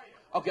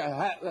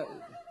 Okay,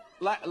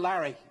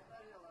 Larry.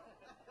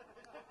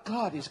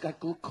 God, he's got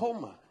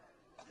glaucoma.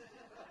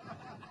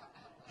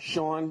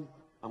 Sean,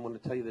 I'm going to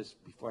tell you this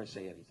before I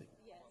say anything.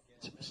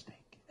 It's a mistake.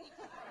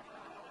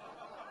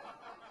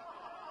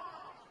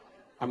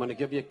 I'm going to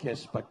give you a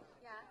kiss, but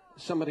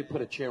somebody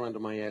put a chair under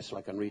my ass so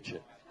I can reach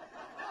it.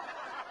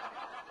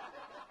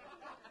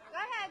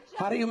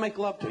 How do you make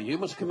love to her? You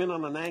must come in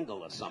on an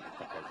angle or something.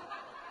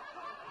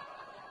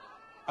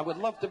 I would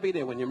love to be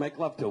there when you make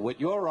love to her with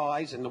your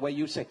eyes and the way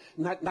you say,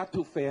 not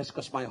too fast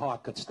because my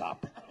heart could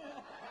stop.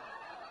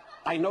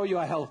 I know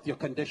your health, your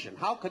condition.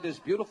 How could this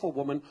beautiful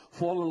woman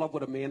fall in love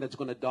with a man that's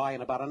going to die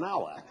in about an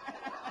hour?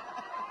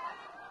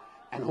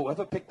 And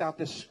whoever picked out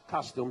this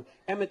costume,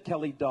 Emmett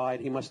Kelly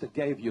died, he must have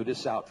gave you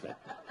this outfit.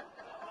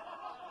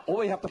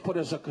 All you have to put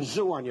is a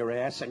kazoo on your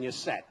ass and you're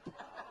set.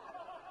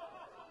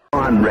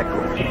 On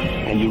Rickles,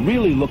 and you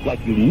really look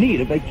like you need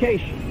a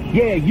vacation.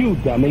 Yeah, you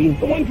dummy,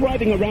 the one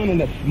driving around in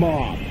the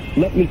smog.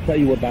 Let me tell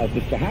you about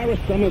the Sahara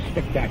Summer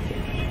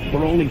Spectacular.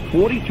 For only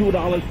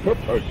 $42 per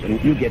person,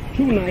 you get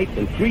 2 nights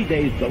and 3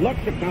 days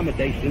deluxe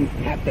accommodation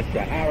at the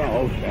Sahara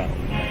Hotel.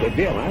 Good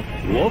deal, huh?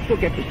 You also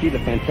get to see the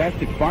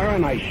fantastic Fire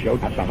and Ice show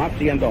at the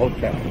Hacienda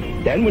Hotel.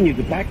 Then when you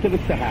get back to the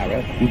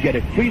Sahara, you get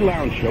a free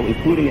lounge show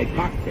including a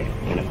cocktail.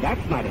 And if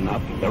that's not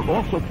enough, they're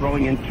also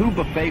throwing in 2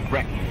 buffet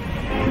breakfasts.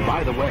 And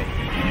by the way,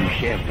 you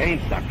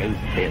champagne suckers,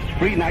 there's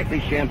free nightly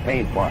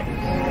champagne parties.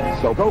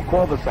 So go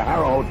call the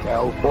Sahara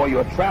Hotel or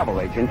your travel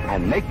agent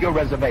and make your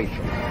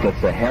reservation. The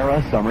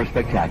Sahara Summer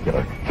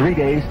Spectacular. 3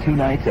 days, 2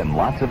 nights, and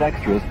lots of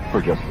extras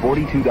for just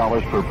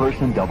 $42 per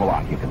person, double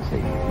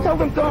occupancy. Tell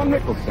them Don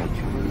Rickles sent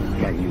you.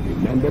 Can you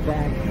remember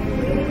that?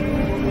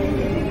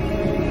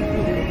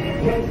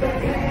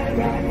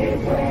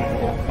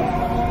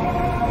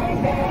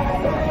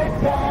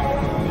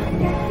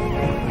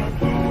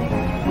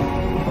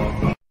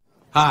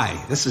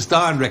 Hi, this is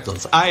Don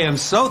Rickles. I am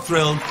so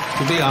thrilled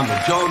to be on the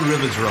Joan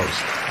Rivers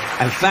Roast.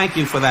 And thank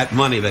you for that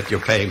money that you're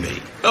paying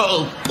me.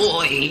 Oh,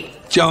 boy.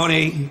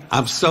 Joni,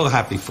 I'm so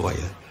happy for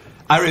you.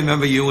 I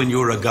remember you when you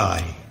were a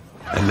guy.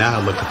 And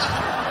now look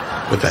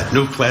at you. With that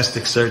new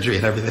plastic surgery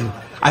and everything.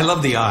 I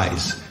love the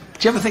eyes.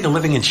 Did you ever think of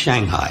living in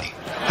Shanghai?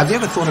 Have you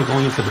ever thought of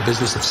going into the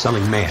business of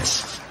selling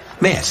masks?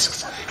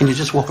 Masks. And you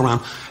just walk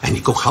around and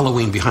you go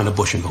Halloween behind a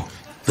bush and go,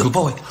 little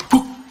boy,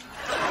 whoo.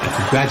 And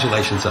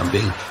congratulations on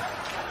being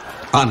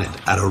honored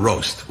at a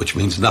roast, which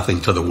means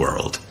nothing to the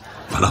world.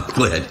 But I'm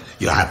glad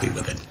you're happy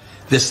with it.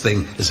 This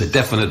thing is a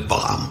definite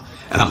bomb,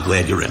 and I'm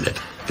glad you're in it,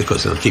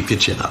 because it'll keep your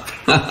chin up.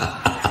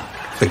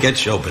 Forget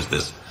show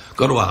business.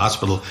 Go to a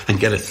hospital and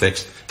get it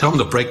fixed. Tell them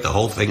to break the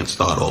whole thing and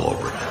start all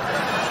over again.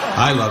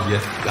 I love you.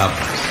 God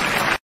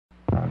bless.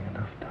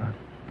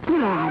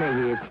 Get out of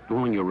here,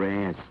 stalling your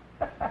ass.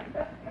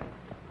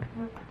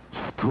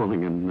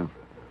 Stalling enough.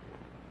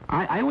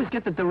 I always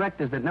get the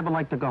directors that never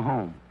like to go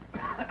home.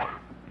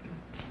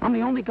 I'm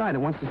the only guy that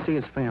wants to see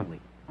his family.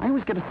 I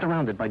always get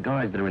surrounded by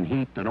guys that are in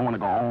heat, that don't want to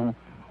go home,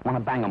 want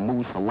to bang a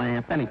moose, a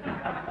lamp, anything.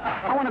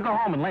 I want to go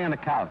home and lay on the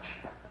couch.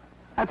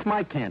 That's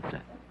my cancer.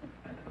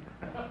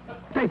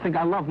 They think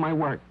I love my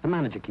work. The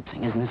manager keeps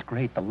saying, isn't this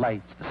great? The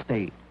lights, the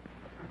stage.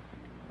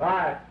 All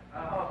right.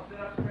 Sit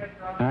up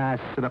straight,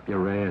 Sit up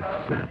your ass.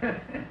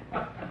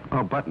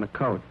 Oh, button the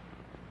coat.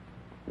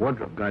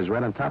 Wardrobe guy's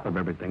right on top of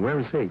everything. Where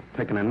is he?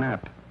 Taking a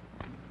nap.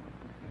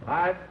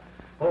 5,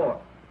 4,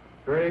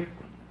 3,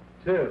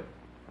 2.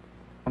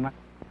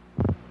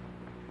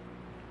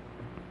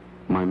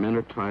 My men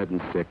are tired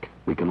and sick.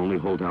 We can only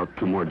hold out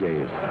 2 more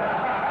days.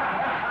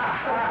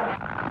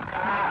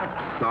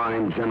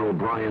 Signed, General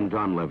Brian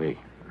Donlevy.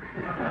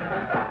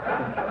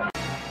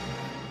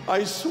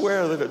 I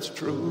swear that it's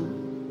true.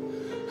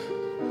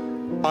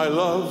 I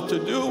love to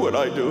do what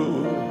I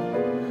do,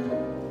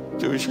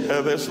 to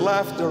share this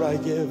laughter I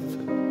give,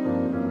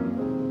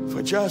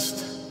 for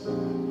just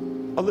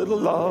a little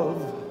love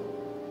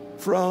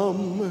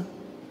from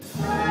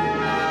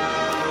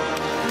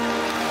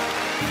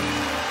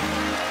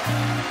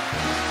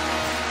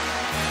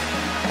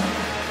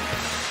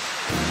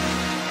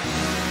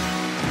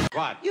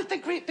What? You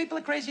think people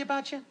are crazy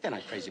about you? They're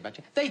not crazy about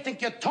you. They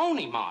think you're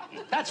Tony Martin.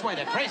 That's why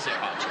they're crazy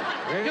about you.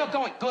 Really? You're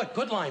going,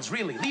 good lines,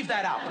 really. Leave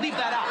that out. Leave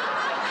that out.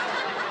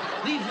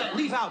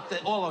 Leave out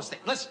all those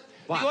things. Listen,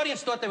 the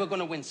audience thought they were going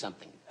to win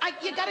something.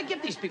 You got to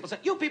give these people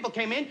something. You people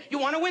came in, you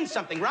want to win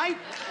something, right?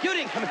 You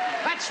didn't come in.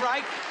 That's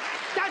right.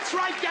 That's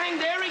right, gang.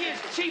 There he is,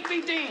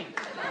 Chiefy Dean.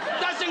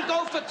 Doesn't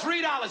go for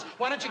 $3.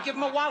 Why don't you give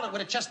him a wallet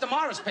with a Chester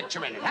Morris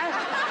picture in it,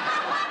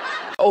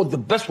 huh? Oh, the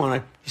best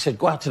one, he said,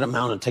 go out to the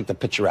mound and take the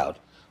picture out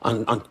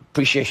on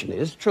Appreciation Day.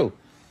 It's true.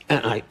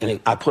 And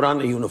I put on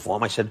the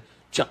uniform. I said,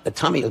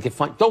 Tommy, you'll get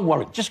fine. Don't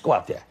worry, just go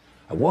out there.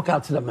 I walk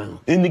out to the mound.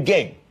 In the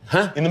game?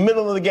 Huh? In the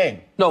middle of the game?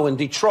 No, in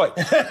Detroit.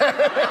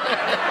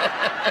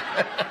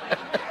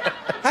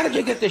 How did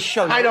you get this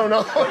show? I don't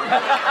know.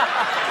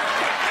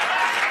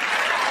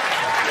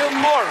 You're a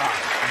moron.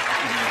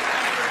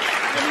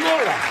 You're a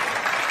moron.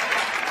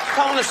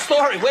 Telling a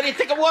story. Where do you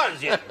think it was?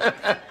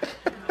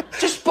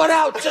 Just put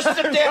out. Just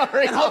sit there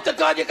and hope to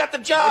God you got the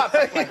job.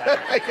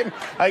 I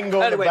can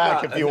go in the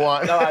back if you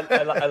want. No, I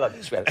love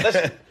this man.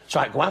 Listen, so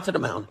I go out to the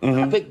mound.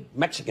 Big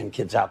Mexican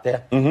kids out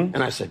there.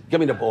 And I said, give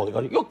me the ball. He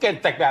goes, you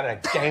can't take that out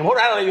of the game. Who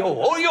the hell are you? Who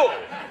are you?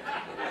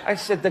 I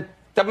said,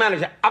 the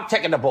manager, I'm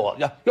taking the ball.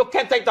 You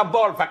can't take the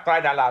ball for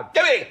crying out loud.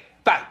 Give me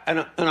back.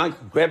 And I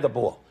grabbed the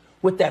ball.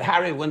 With that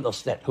Harry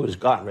Windelstedt, who is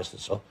gone, rest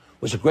his soul,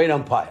 was a great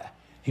umpire.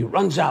 He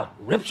runs out,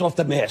 rips off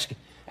the mask,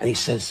 and he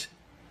says,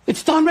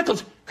 it's Don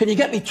Rickles. Can you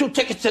get me 2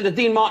 tickets to the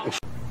Dean Martin show?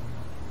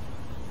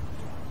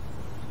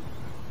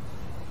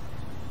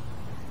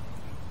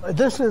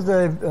 This is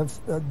a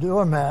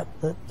doormat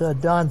that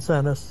Don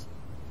sent us.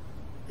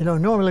 You know,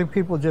 normally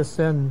people just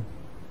send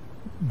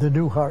the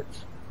new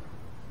hearts.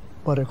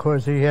 But of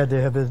course he had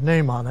to have his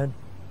name on it.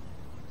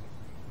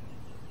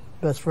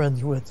 Best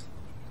friends with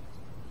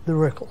the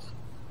Rickles.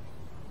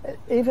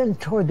 Even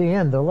toward the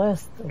end, the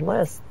last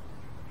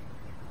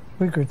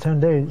week or 10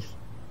 days,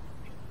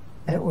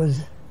 it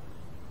was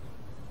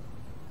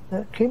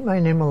keep my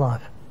name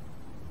alive.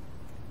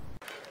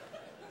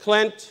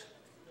 Clint,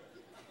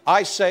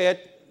 I say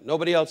it,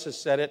 nobody else has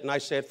said it, and I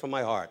say it from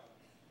my heart.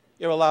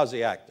 You're a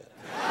lousy actor.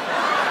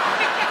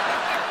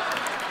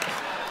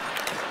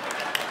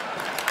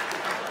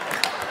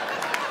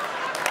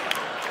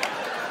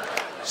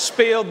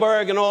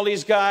 Spielberg and all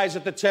these guys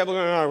at the table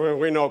going, oh,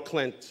 we know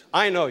Clint.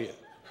 I know you.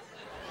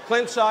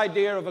 Clint's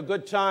idea of a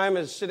good time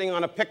is sitting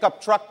on a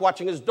pickup truck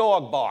watching his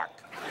dog bark.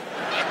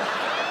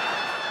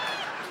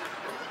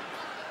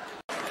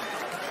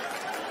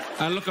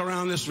 I look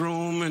around this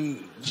room,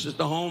 and this is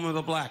the home of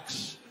the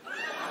blacks.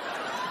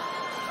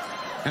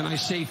 And I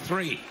say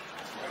 3.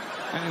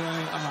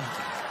 Anyway,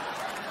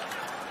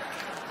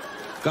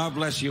 God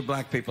bless you,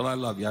 black people. I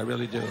love you. I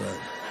really do.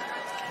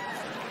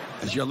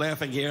 As you're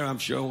laughing here, I'm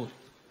sure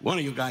one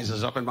of you guys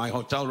is up in my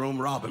hotel room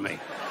robbing me.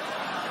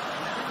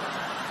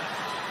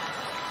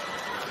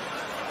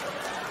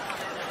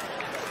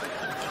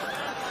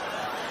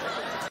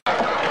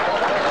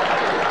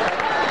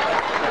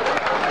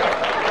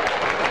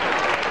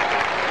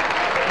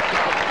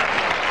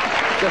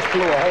 Just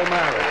blew a whole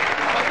marriage.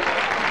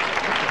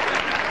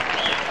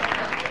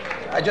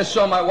 I just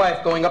saw my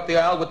wife going up the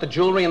aisle with the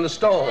jewelry and the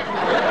stole.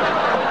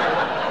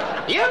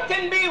 You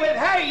can be with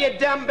her, you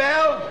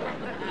dumbbell.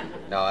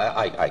 No,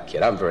 I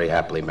kid. I'm very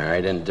happily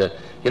married, and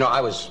you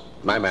know,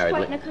 my married.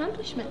 Quite an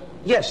accomplishment.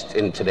 Yes,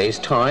 in today's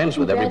times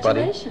with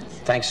everybody. Congratulations.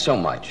 Thanks so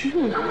much.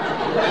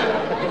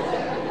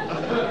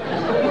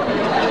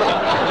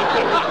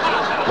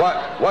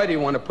 Why do you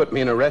want to put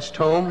me in a rest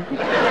home?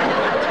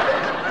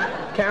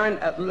 Karen,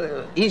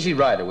 Easy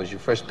Rider was your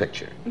first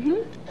picture.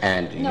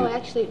 And No,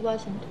 actually, it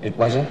wasn't. It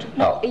wasn't?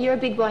 No, Oh. You're a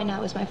Big Boy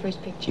Now was my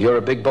first picture. You're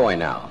a big boy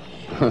now.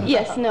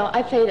 Yes, no,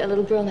 I played a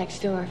little girl next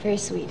door. Very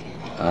sweet.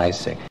 I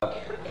see.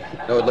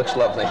 No, it looks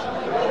lovely.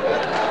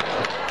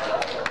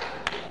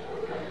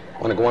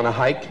 Want to go on a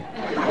hike?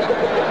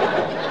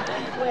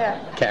 Where?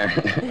 Karen,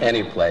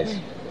 any place.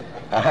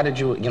 How did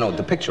you know,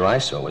 the picture I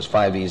saw was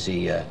 5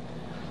 Easy, I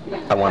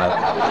want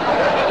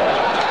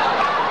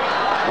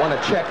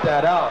to check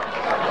that out.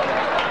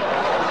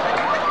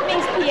 It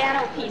means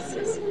piano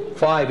pieces.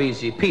 5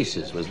 Easy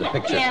Pieces was the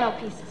picture. Piano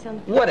pieces.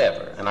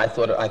 Whatever. And I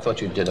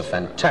thought you did a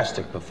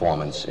fantastic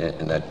performance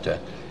in that.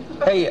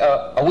 Hey,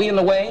 are we in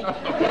the way?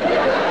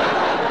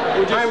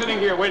 We're just sitting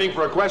here waiting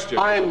for a question.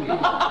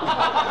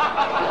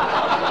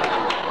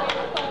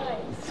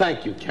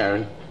 Thank you,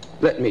 Karen.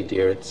 Let me,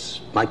 dear.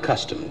 It's my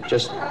custom.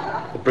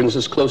 It brings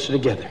us closer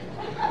together.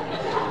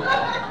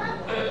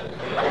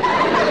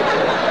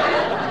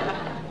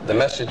 The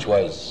message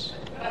was,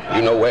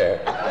 you know where.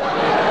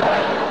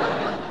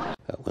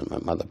 When my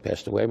mother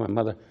passed away, my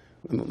mother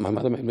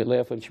made me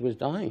laugh when she was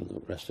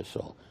dying, rest her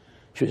soul.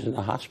 She was in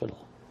the hospital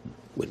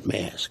with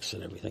masks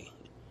and everything.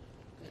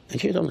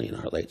 And she was only in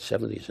her late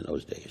 70s in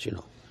those days, you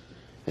know.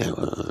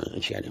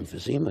 And she had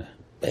emphysema,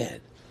 bad.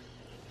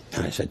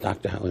 And I said,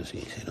 Doctor, how is he?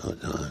 He said, oh,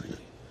 no.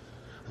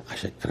 I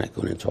said, can I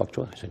go in and talk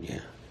to her? I said, yeah.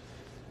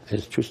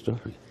 It's a true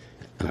story.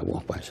 And I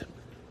walked by, I said,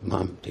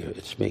 Mom, dear,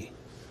 it's me.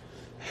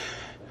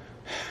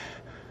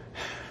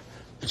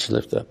 And she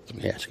lifted up the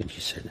mask and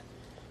she said,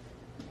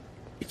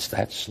 It's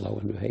that slow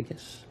in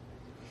Vegas.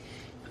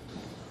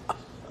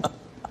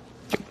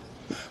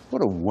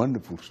 What a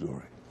wonderful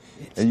story.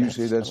 And you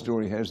say that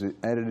story has the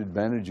added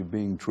advantage of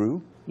being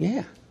true?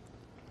 Yeah,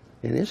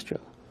 it is true.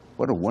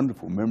 What a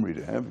wonderful memory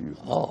to have you.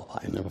 Oh,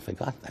 I never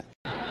forgot that.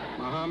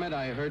 Muhammad,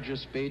 I heard your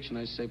speech, and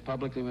I say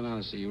publicly and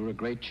honestly, you were a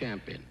great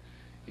champion.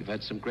 You've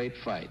had some great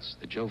fights.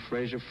 The Joe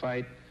Frazier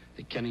fight,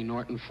 the Kenny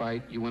Norton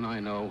fight, you and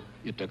I know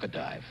you took a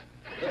dive.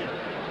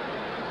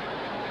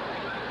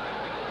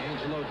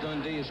 Angelo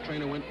Dundee, his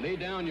trainer, went, lay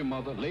down, your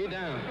mother, lay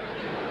down.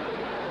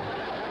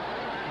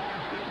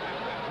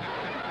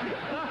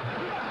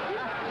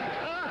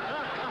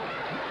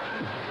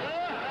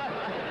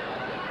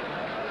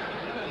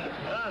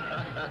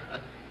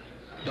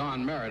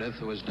 Don Meredith,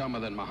 who is dumber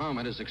than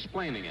Muhammad, is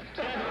explaining it.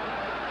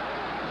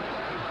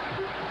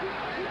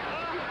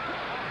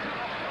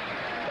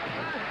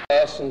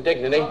 Ass and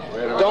dignity.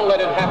 Don't let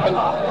it happen.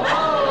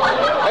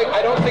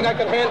 I don't think I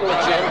can handle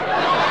it,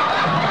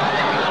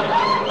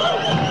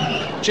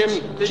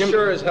 Jim. Jim,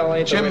 Sure as hell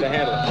ain't Jim, the way to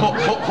handle it.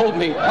 Hold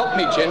me. Help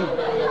me, Jim.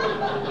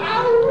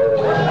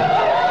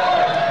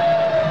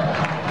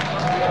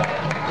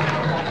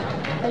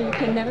 Oh, you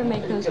can never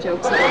make those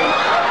jokes again.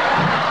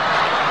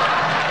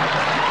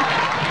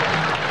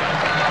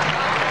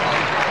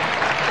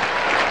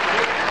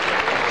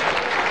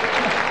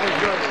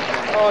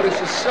 Oh,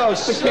 this is so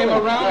silly. Became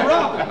a round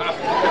robin.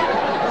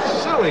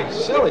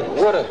 Silly.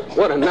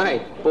 What a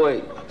night.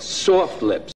 Boy, soft lips.